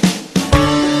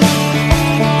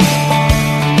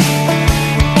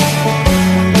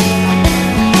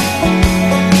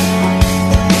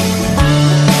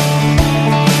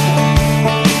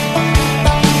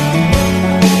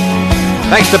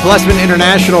 Thanks to Blessman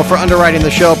International for underwriting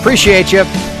the show. Appreciate you.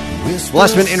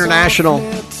 Blessman International.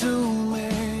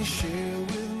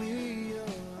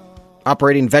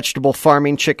 Operating vegetable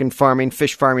farming, chicken farming,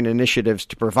 fish farming initiatives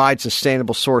to provide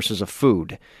sustainable sources of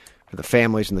food for the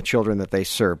families and the children that they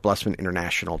serve,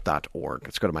 blessmaninternational.org.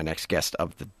 Let's go to my next guest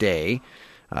of the day.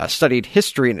 Studied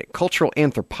history and cultural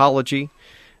anthropology,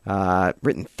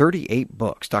 written 38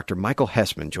 books. Dr. Michael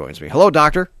Hessman joins me. Hello,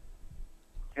 Doctor.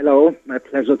 Hello, my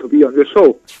pleasure to be on the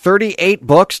show. 38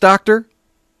 books, Doctor?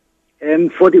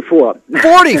 And 44.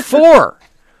 44!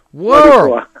 Whoa!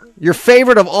 44. Your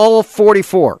favorite of all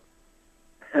 44?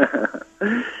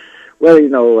 Well,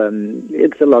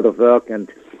 it's a lot of work,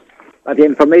 but the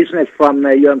information is from,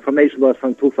 your information was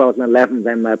from 2011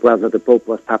 when My Brother the Pope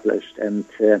was published, and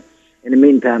in the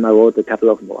meantime I wrote a couple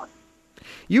of more.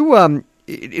 You've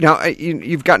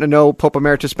gotten to know Pope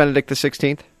Emeritus Benedict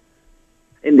XVI?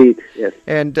 Indeed, yes.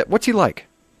 And what's he like,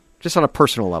 just on a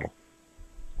personal level?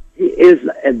 He is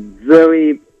a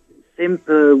very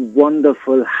simple,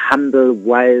 wonderful, humble,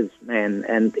 wise man,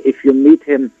 and if you meet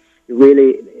him,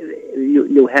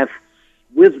 you have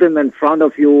wisdom in front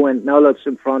of you and knowledge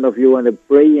in front of you and a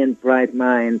brilliant, bright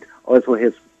mind. Also,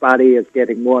 his body is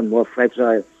getting more and more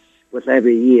fragile with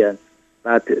every year.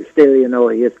 But still,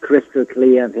 he is crystal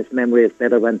clear and his memory is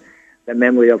better than the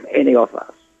memory of any of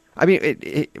us. I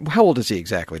mean, how old is he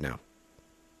exactly now?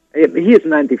 He is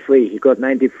 93. He got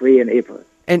 93 in April.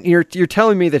 And you're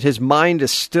telling me that his mind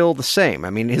is still the same.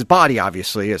 I mean, his body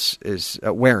obviously is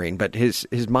wearing, but his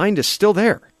mind is still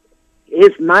there.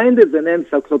 His mind is an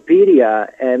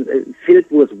encyclopedia and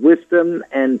filled with wisdom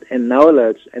and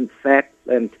knowledge and facts,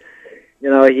 and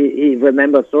he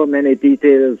remembers so many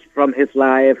details from his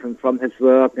life and from his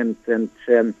work, and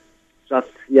just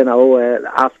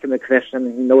ask him a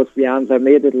question, he knows the answer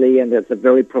immediately, and it's a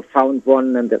very profound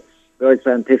one and a very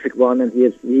scientific one, and he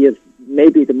is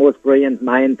maybe the most brilliant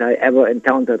mind I ever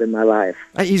encountered in my life.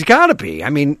 He's got to be. I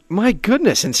mean, my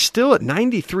goodness, and still at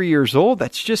 93 years old,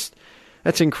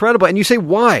 that's incredible. And you say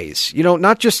wise,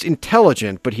 not just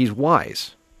intelligent, but he's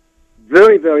wise.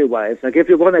 Very, very wise. I'll give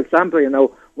you one example.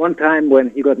 One time when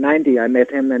he got 90, I met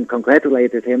him and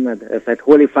congratulated him and said,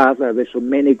 Holy Father, I wish you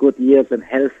many good years and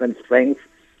health and strength.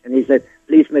 And he said,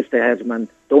 please, Mr. Hessman,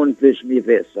 don't wish me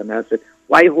this. And I said,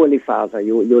 why, Holy Father?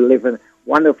 You live in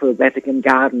wonderful Vatican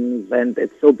gardens and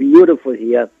it's so beautiful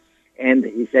here. And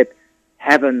he said,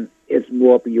 heaven is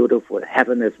more beautiful.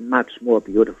 Heaven is much more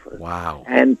beautiful. Wow.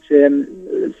 And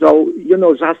so,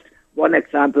 just one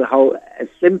example how a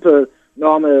simple,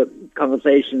 normal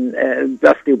conversation,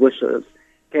 birthday wishes,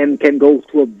 can go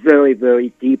to a very,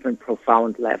 very deep and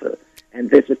profound level. And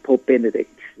this is Pope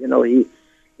Benedict. He's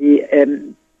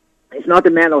not a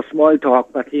man of small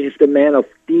talk, but he is the man of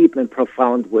deep and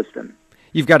profound wisdom.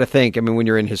 You've got to think, when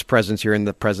you're in his presence, you're in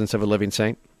the presence of a living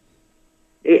saint?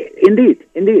 Indeed.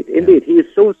 He is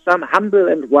so humble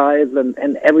and wise,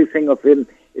 and everything of him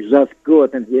is just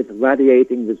good, and he is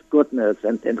radiating with goodness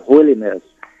and holiness.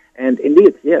 And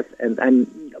indeed, yes, and I'm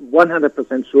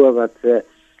 100% sure that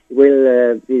he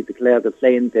will be declared a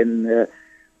saint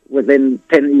within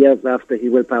 10 years after he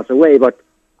will pass away, but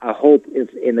our hope is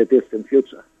in a distant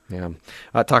future. Yeah,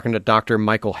 talking to Dr.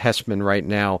 Michael Hessman right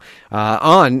now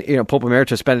on Pope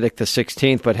Emeritus Benedict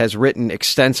XVI, but has written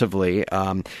extensively,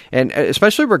 and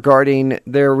especially regarding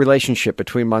their relationship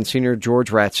between Monsignor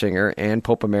George Ratzinger and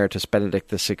Pope Emeritus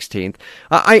Benedict XVI.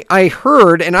 I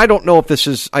heard, and I don't know if this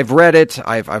is, I've read it,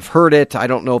 I've heard it, I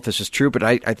don't know if this is true, but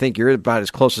I think you're about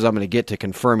as close as I'm going to get to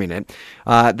confirming it,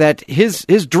 that his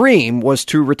dream was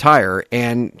to retire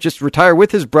and just retire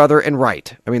with his brother and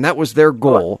write. I mean, that was their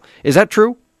goal. Is that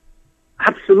true?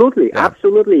 Absolutely.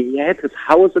 He had his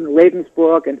house in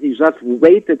Regensburg, and he just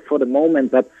waited for the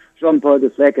moment that John Paul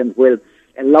II will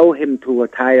allow him to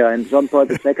retire. And John Paul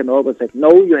II always said,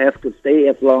 no, you have to stay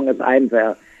as long as I'm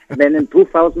there. And then in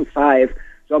 2005,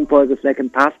 John Paul II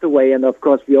passed away, and of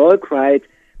course we all cried,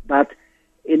 but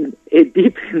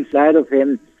deep inside of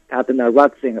him, Cardinal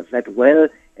Ratzinger said, well,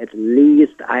 at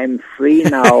least I'm free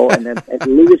now, and at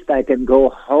least I can go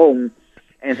home.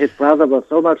 And his brother was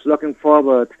so much looking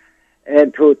forward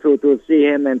and to see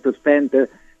him and to spend the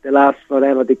last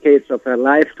whatever decades of their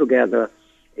life together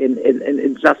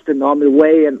in just a normal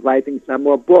way, and writing some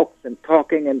more books and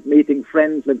talking and meeting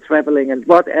friends and traveling and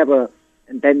whatever.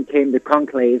 And then came the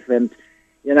conclave, and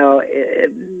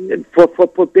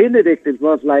for Benedict it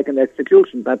was like an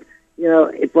execution, but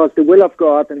it was the will of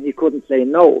God and he couldn't say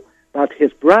no. But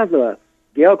his brother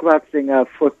Georg Ratzinger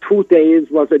for 2 days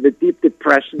was in a deep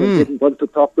depression. He didn't want to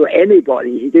talk to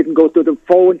anybody. He didn't go to the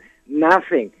phone.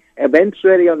 Nothing.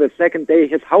 Eventually, on the second day,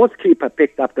 his housekeeper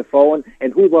picked up the phone,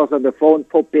 and who was on the phone?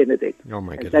 Pope Benedict. Oh,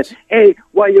 my goodness. Said, hey,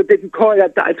 why you didn't call?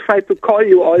 I tried to call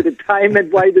you all the time,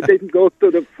 and why you didn't go to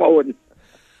the phone?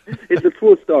 It's a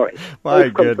true story. My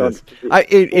goodness.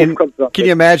 Can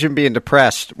you imagine being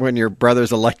depressed when your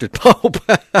brother's elected Pope?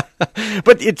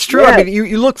 But it's true. Yes. I mean,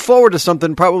 you look forward to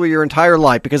something probably your entire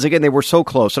life because, again, they were so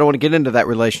close. I don't want to get into that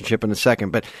relationship in a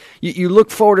second, but you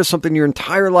look forward to something your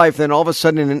entire life, then all of a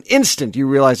sudden in an instant you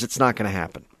realize it's not going to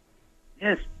happen.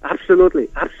 Yes, absolutely,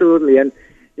 absolutely. And,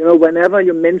 whenever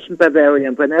you mention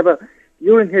Bavaria, whenever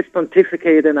during his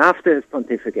pontificate and after his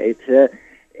pontificate,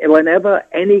 whenever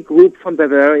any group from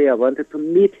Bavaria wanted to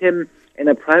meet him in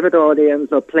a private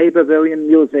audience or play Bavarian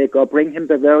music or bring him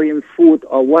Bavarian food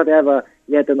or whatever,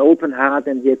 he had an open heart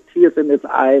and he had tears in his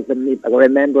eyes and he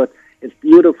remembered his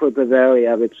beautiful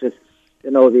Bavaria, which is,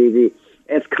 the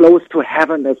as close to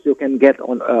heaven as you can get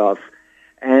on earth.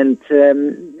 And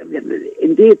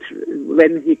indeed,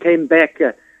 when he came back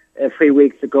 3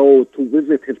 weeks ago to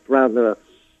visit his brother,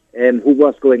 who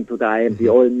was going to die, and we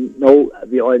all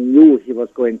knew he was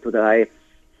going to die,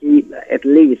 he at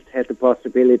least had the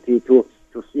possibility to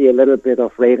see a little bit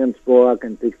of Regensburg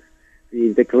and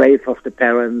the grave of the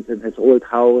parents and his old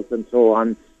house and so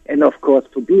on, and of course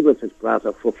to be with his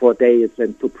brother for 4 days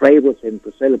and to pray with him,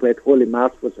 to celebrate Holy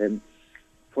Mass with him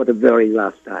for the very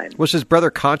last time. Was his brother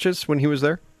conscious when he was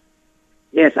there?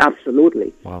 Yes,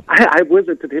 absolutely. Wow. I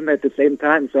visited him at the same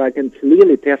time, so I can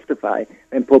clearly testify.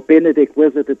 When Pope Benedict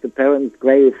visited the parents'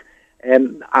 grave,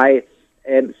 I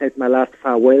said my last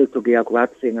farewell to Georg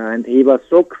Ratzinger, and he was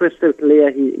so crystal clear,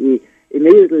 he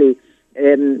immediately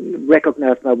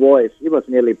recognized my voice. He was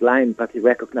nearly blind, but he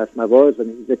recognized my voice,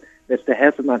 and he said, Mr.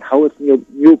 Hesselmann, how is your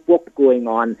new book going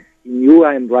on? He knew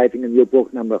I am writing a new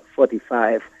book, number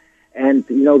 45. And,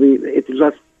 he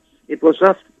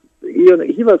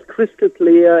was crystal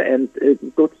clear and a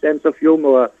good sense of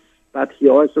humor, but he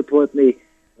also told me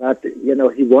that,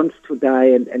 he wants to die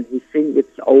and he thinks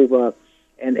it's over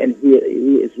and he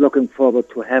is looking forward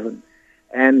to heaven.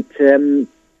 And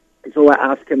so I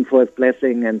asked him for his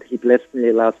blessing and he blessed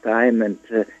me last time, and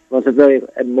it was a very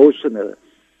emotional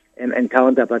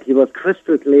encounter, but he was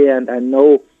crystal clear, and I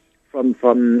know from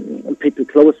people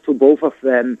close to both of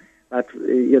them that,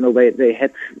 they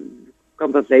had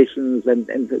conversations and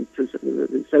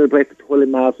celebrated Holy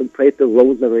Mass and prayed the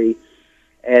Rosary.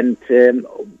 And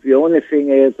the only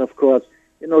thing is, of course,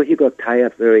 he got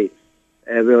tired very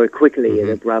quickly,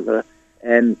 the brother.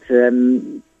 And,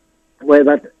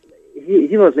 but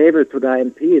he was able to die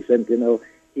in peace, and,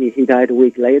 he died a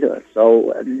week later,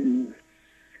 so 9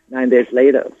 days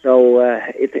later. So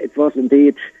it was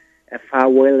indeed a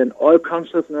farewell in all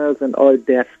consciousness and all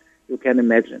depth you can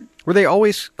imagine. Were they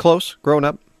always close growing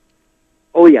up?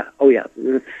 Oh yeah.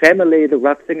 The family, the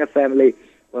Ratzinger family,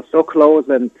 was so close,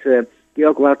 and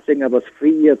Georg Ratzinger was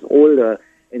 3 years older,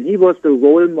 and he was the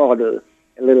role model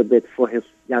a little bit for his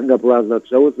younger brother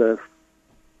Joseph.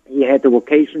 He had the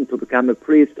vocation to become a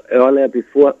priest earlier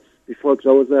before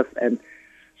Joseph, and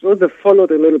Joseph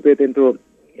followed a little bit into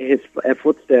his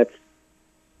footsteps.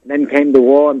 Then came the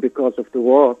war, and because of the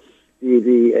war,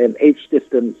 the age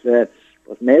distance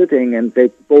was melting, and they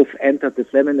both entered the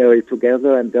seminary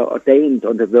together, and they were ordained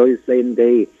on the very same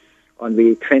day, on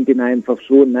the 29th of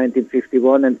June,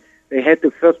 1951, and they had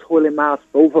the first Holy Mass,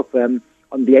 both of them,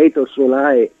 on the 8th of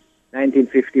July,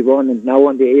 1951, and now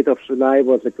on the 8th of July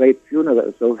was a great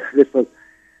funeral. So this was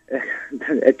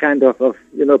a kind of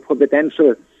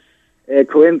providential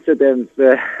coincidence,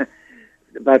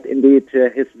 but indeed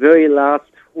his very last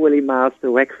Holy Mass, the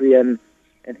Requiem,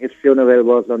 and his funeral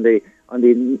was on the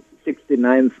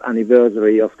 69th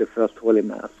anniversary of the first Holy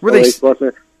Mass. It was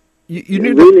a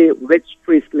really rich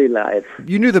priestly life.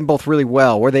 You knew them both really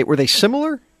well. Were they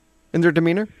similar in their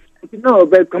demeanor? No,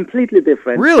 but completely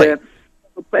different. Really?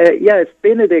 Yes,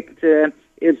 Benedict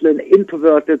is an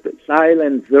introverted,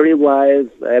 silent, very wise,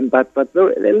 but a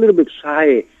little bit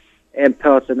shy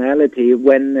personality.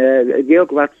 When Georg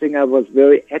Ratzinger was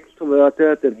very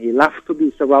extroverted, and he loved to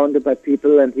be surrounded by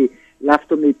people, and he loved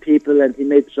to meet people, and he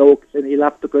made jokes, and he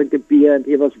loved to drink a beer, and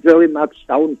he was very much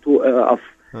down to earth,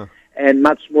 and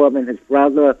much more than his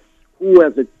brother, who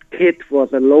as a kid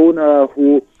was a loner,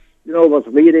 who was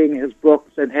reading his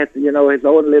books and had his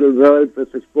own little world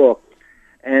with his books,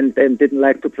 and didn't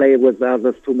like to play with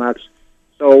others too much.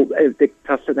 So the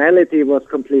personality was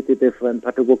completely different,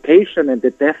 but the vocation and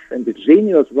the depth and the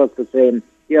genius was the same.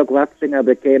 Georg Ratzinger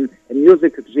became a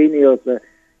musical genius,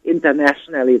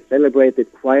 internationally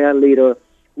celebrated choir leader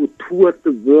who toured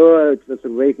the world with the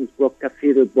Regensburg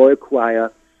Cathedral Boy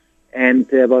Choir, and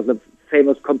was a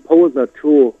famous composer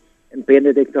too. And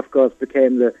Benedict, of course,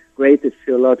 became the greatest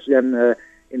theologian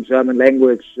in German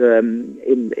language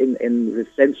in this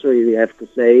century, we have to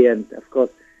say. And of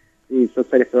course, the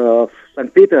successor of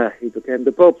St. Peter, he became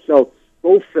the Pope. So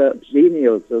both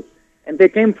geniuses. And they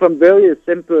came from a very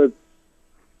simple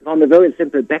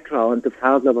background. The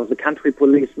father was a country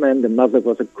policeman, the mother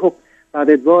was a cook, but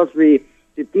it was the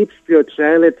deep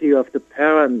spirituality of the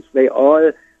parents. They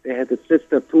had a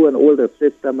sister too, an older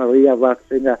sister, Maria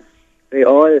Ratzinger. They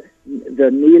all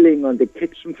were kneeling on the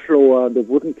kitchen floor, the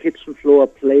wooden kitchen floor,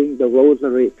 praying the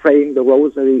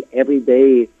rosary every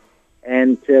day.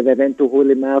 And they went to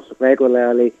Holy Mass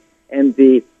regularly. And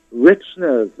the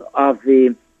richness of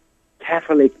the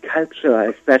Catholic culture,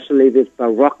 especially this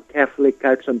Baroque Catholic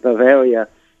culture in Bavaria,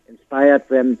 inspired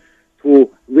them to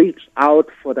reach out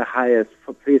for the highest,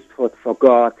 for priesthood, for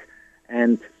God.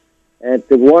 And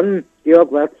the one,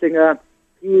 Georg Ratzinger,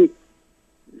 he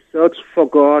searched for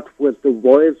God with the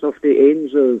voice of the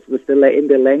angels, in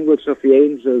the language of the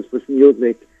angels, with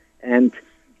music. And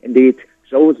indeed,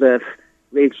 Joseph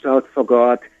reached out for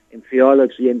God in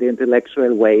theology in the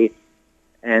intellectual way.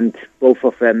 And both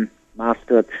of them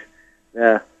mastered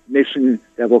their mission,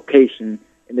 their vocation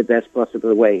in the best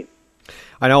possible way.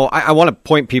 I know I want to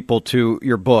point people to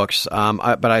your books,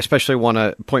 but I especially want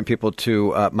to point people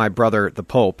to My Brother, the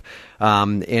Pope.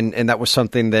 And that was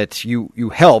something that you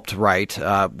helped write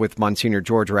with Monsignor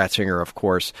George Ratzinger, of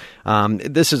course.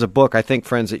 This is a book, I think,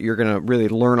 friends, that you're going to really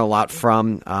learn a lot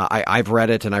from. I've read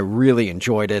it, and I really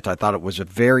enjoyed it. I thought it was a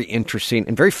very interesting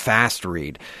and very fast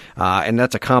read. And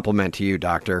that's a compliment to you,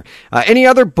 Doctor. Any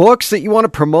other books that you want to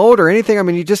promote or anything? I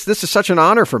mean, this is such an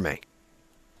honor for me.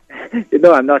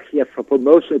 I'm not here for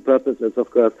promotional purposes,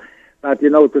 of course, but,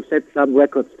 to set some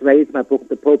records straight, my book,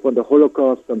 The Pope on the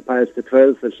Holocaust, on Pius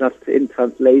XII, is just in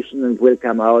translation and will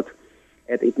come out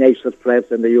at Ignatius Press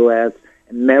in the U.S.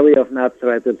 And Mary of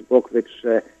Nazareth is a book which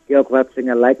Georg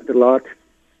Ratzinger liked a lot,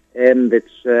 and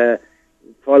which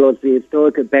follows the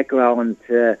historical background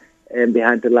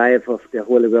behind the life of the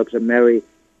Holy Virgin Mary.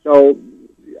 So,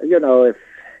 if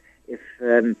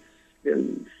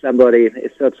somebody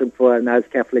is searching for a nice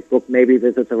Catholic book, maybe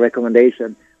this is a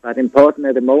recommendation. But important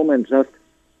at the moment, just,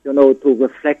 to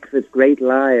reflect this great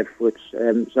life, which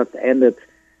just ended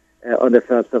on the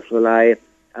 1st of July,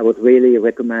 I would really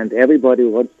recommend everybody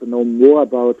who wants to know more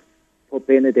about Pope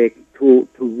Benedict to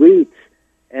read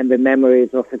the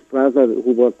memories of his brother,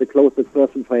 who was the closest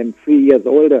person for him, 3 years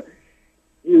older.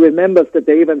 He remembers the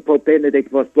day when Pope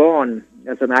Benedict was born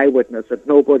as an eyewitness, that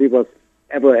nobody was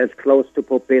ever as close to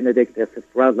Pope Benedict as his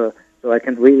brother. So I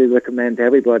can really recommend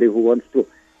everybody who wants to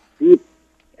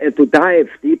dive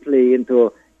deeply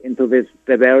into this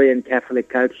Bavarian Catholic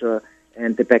culture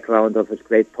and the background of his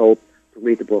great Pope to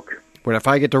read the book. But if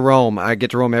I get to Rome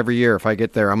every year. If I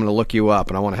get there, I'm going to look you up,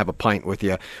 and I want to have a pint with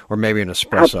you, or maybe an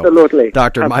espresso. Absolutely.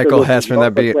 Dr. Michael Hessman,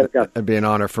 that'd be an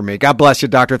honor for me. God bless you,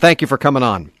 Doctor. Thank you for coming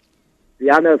on. The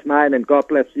honor is mine, and God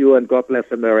bless you, and God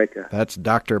bless America. That's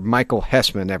Dr. Michael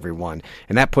Hessman, everyone.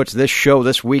 And that puts this show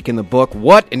this week in the book.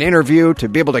 What an interview to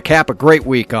be able to cap a great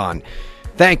week on.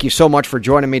 Thank you so much for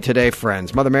joining me today,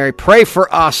 friends. Mother Mary, pray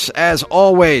for us as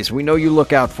always. We know you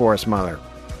look out for us, Mother.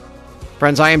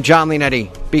 Friends, I am John Leonetti.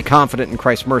 Be confident in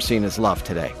Christ's mercy and his love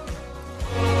today.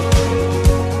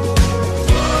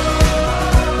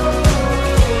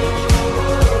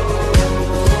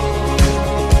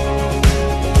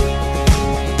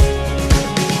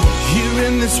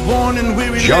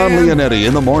 John Leonetti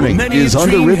in the Morning is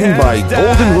underwritten by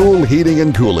Golden Rule Heating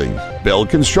and Cooling, Bell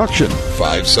Construction,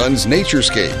 Five Sons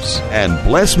Naturescapes, and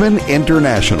Blessman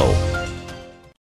International.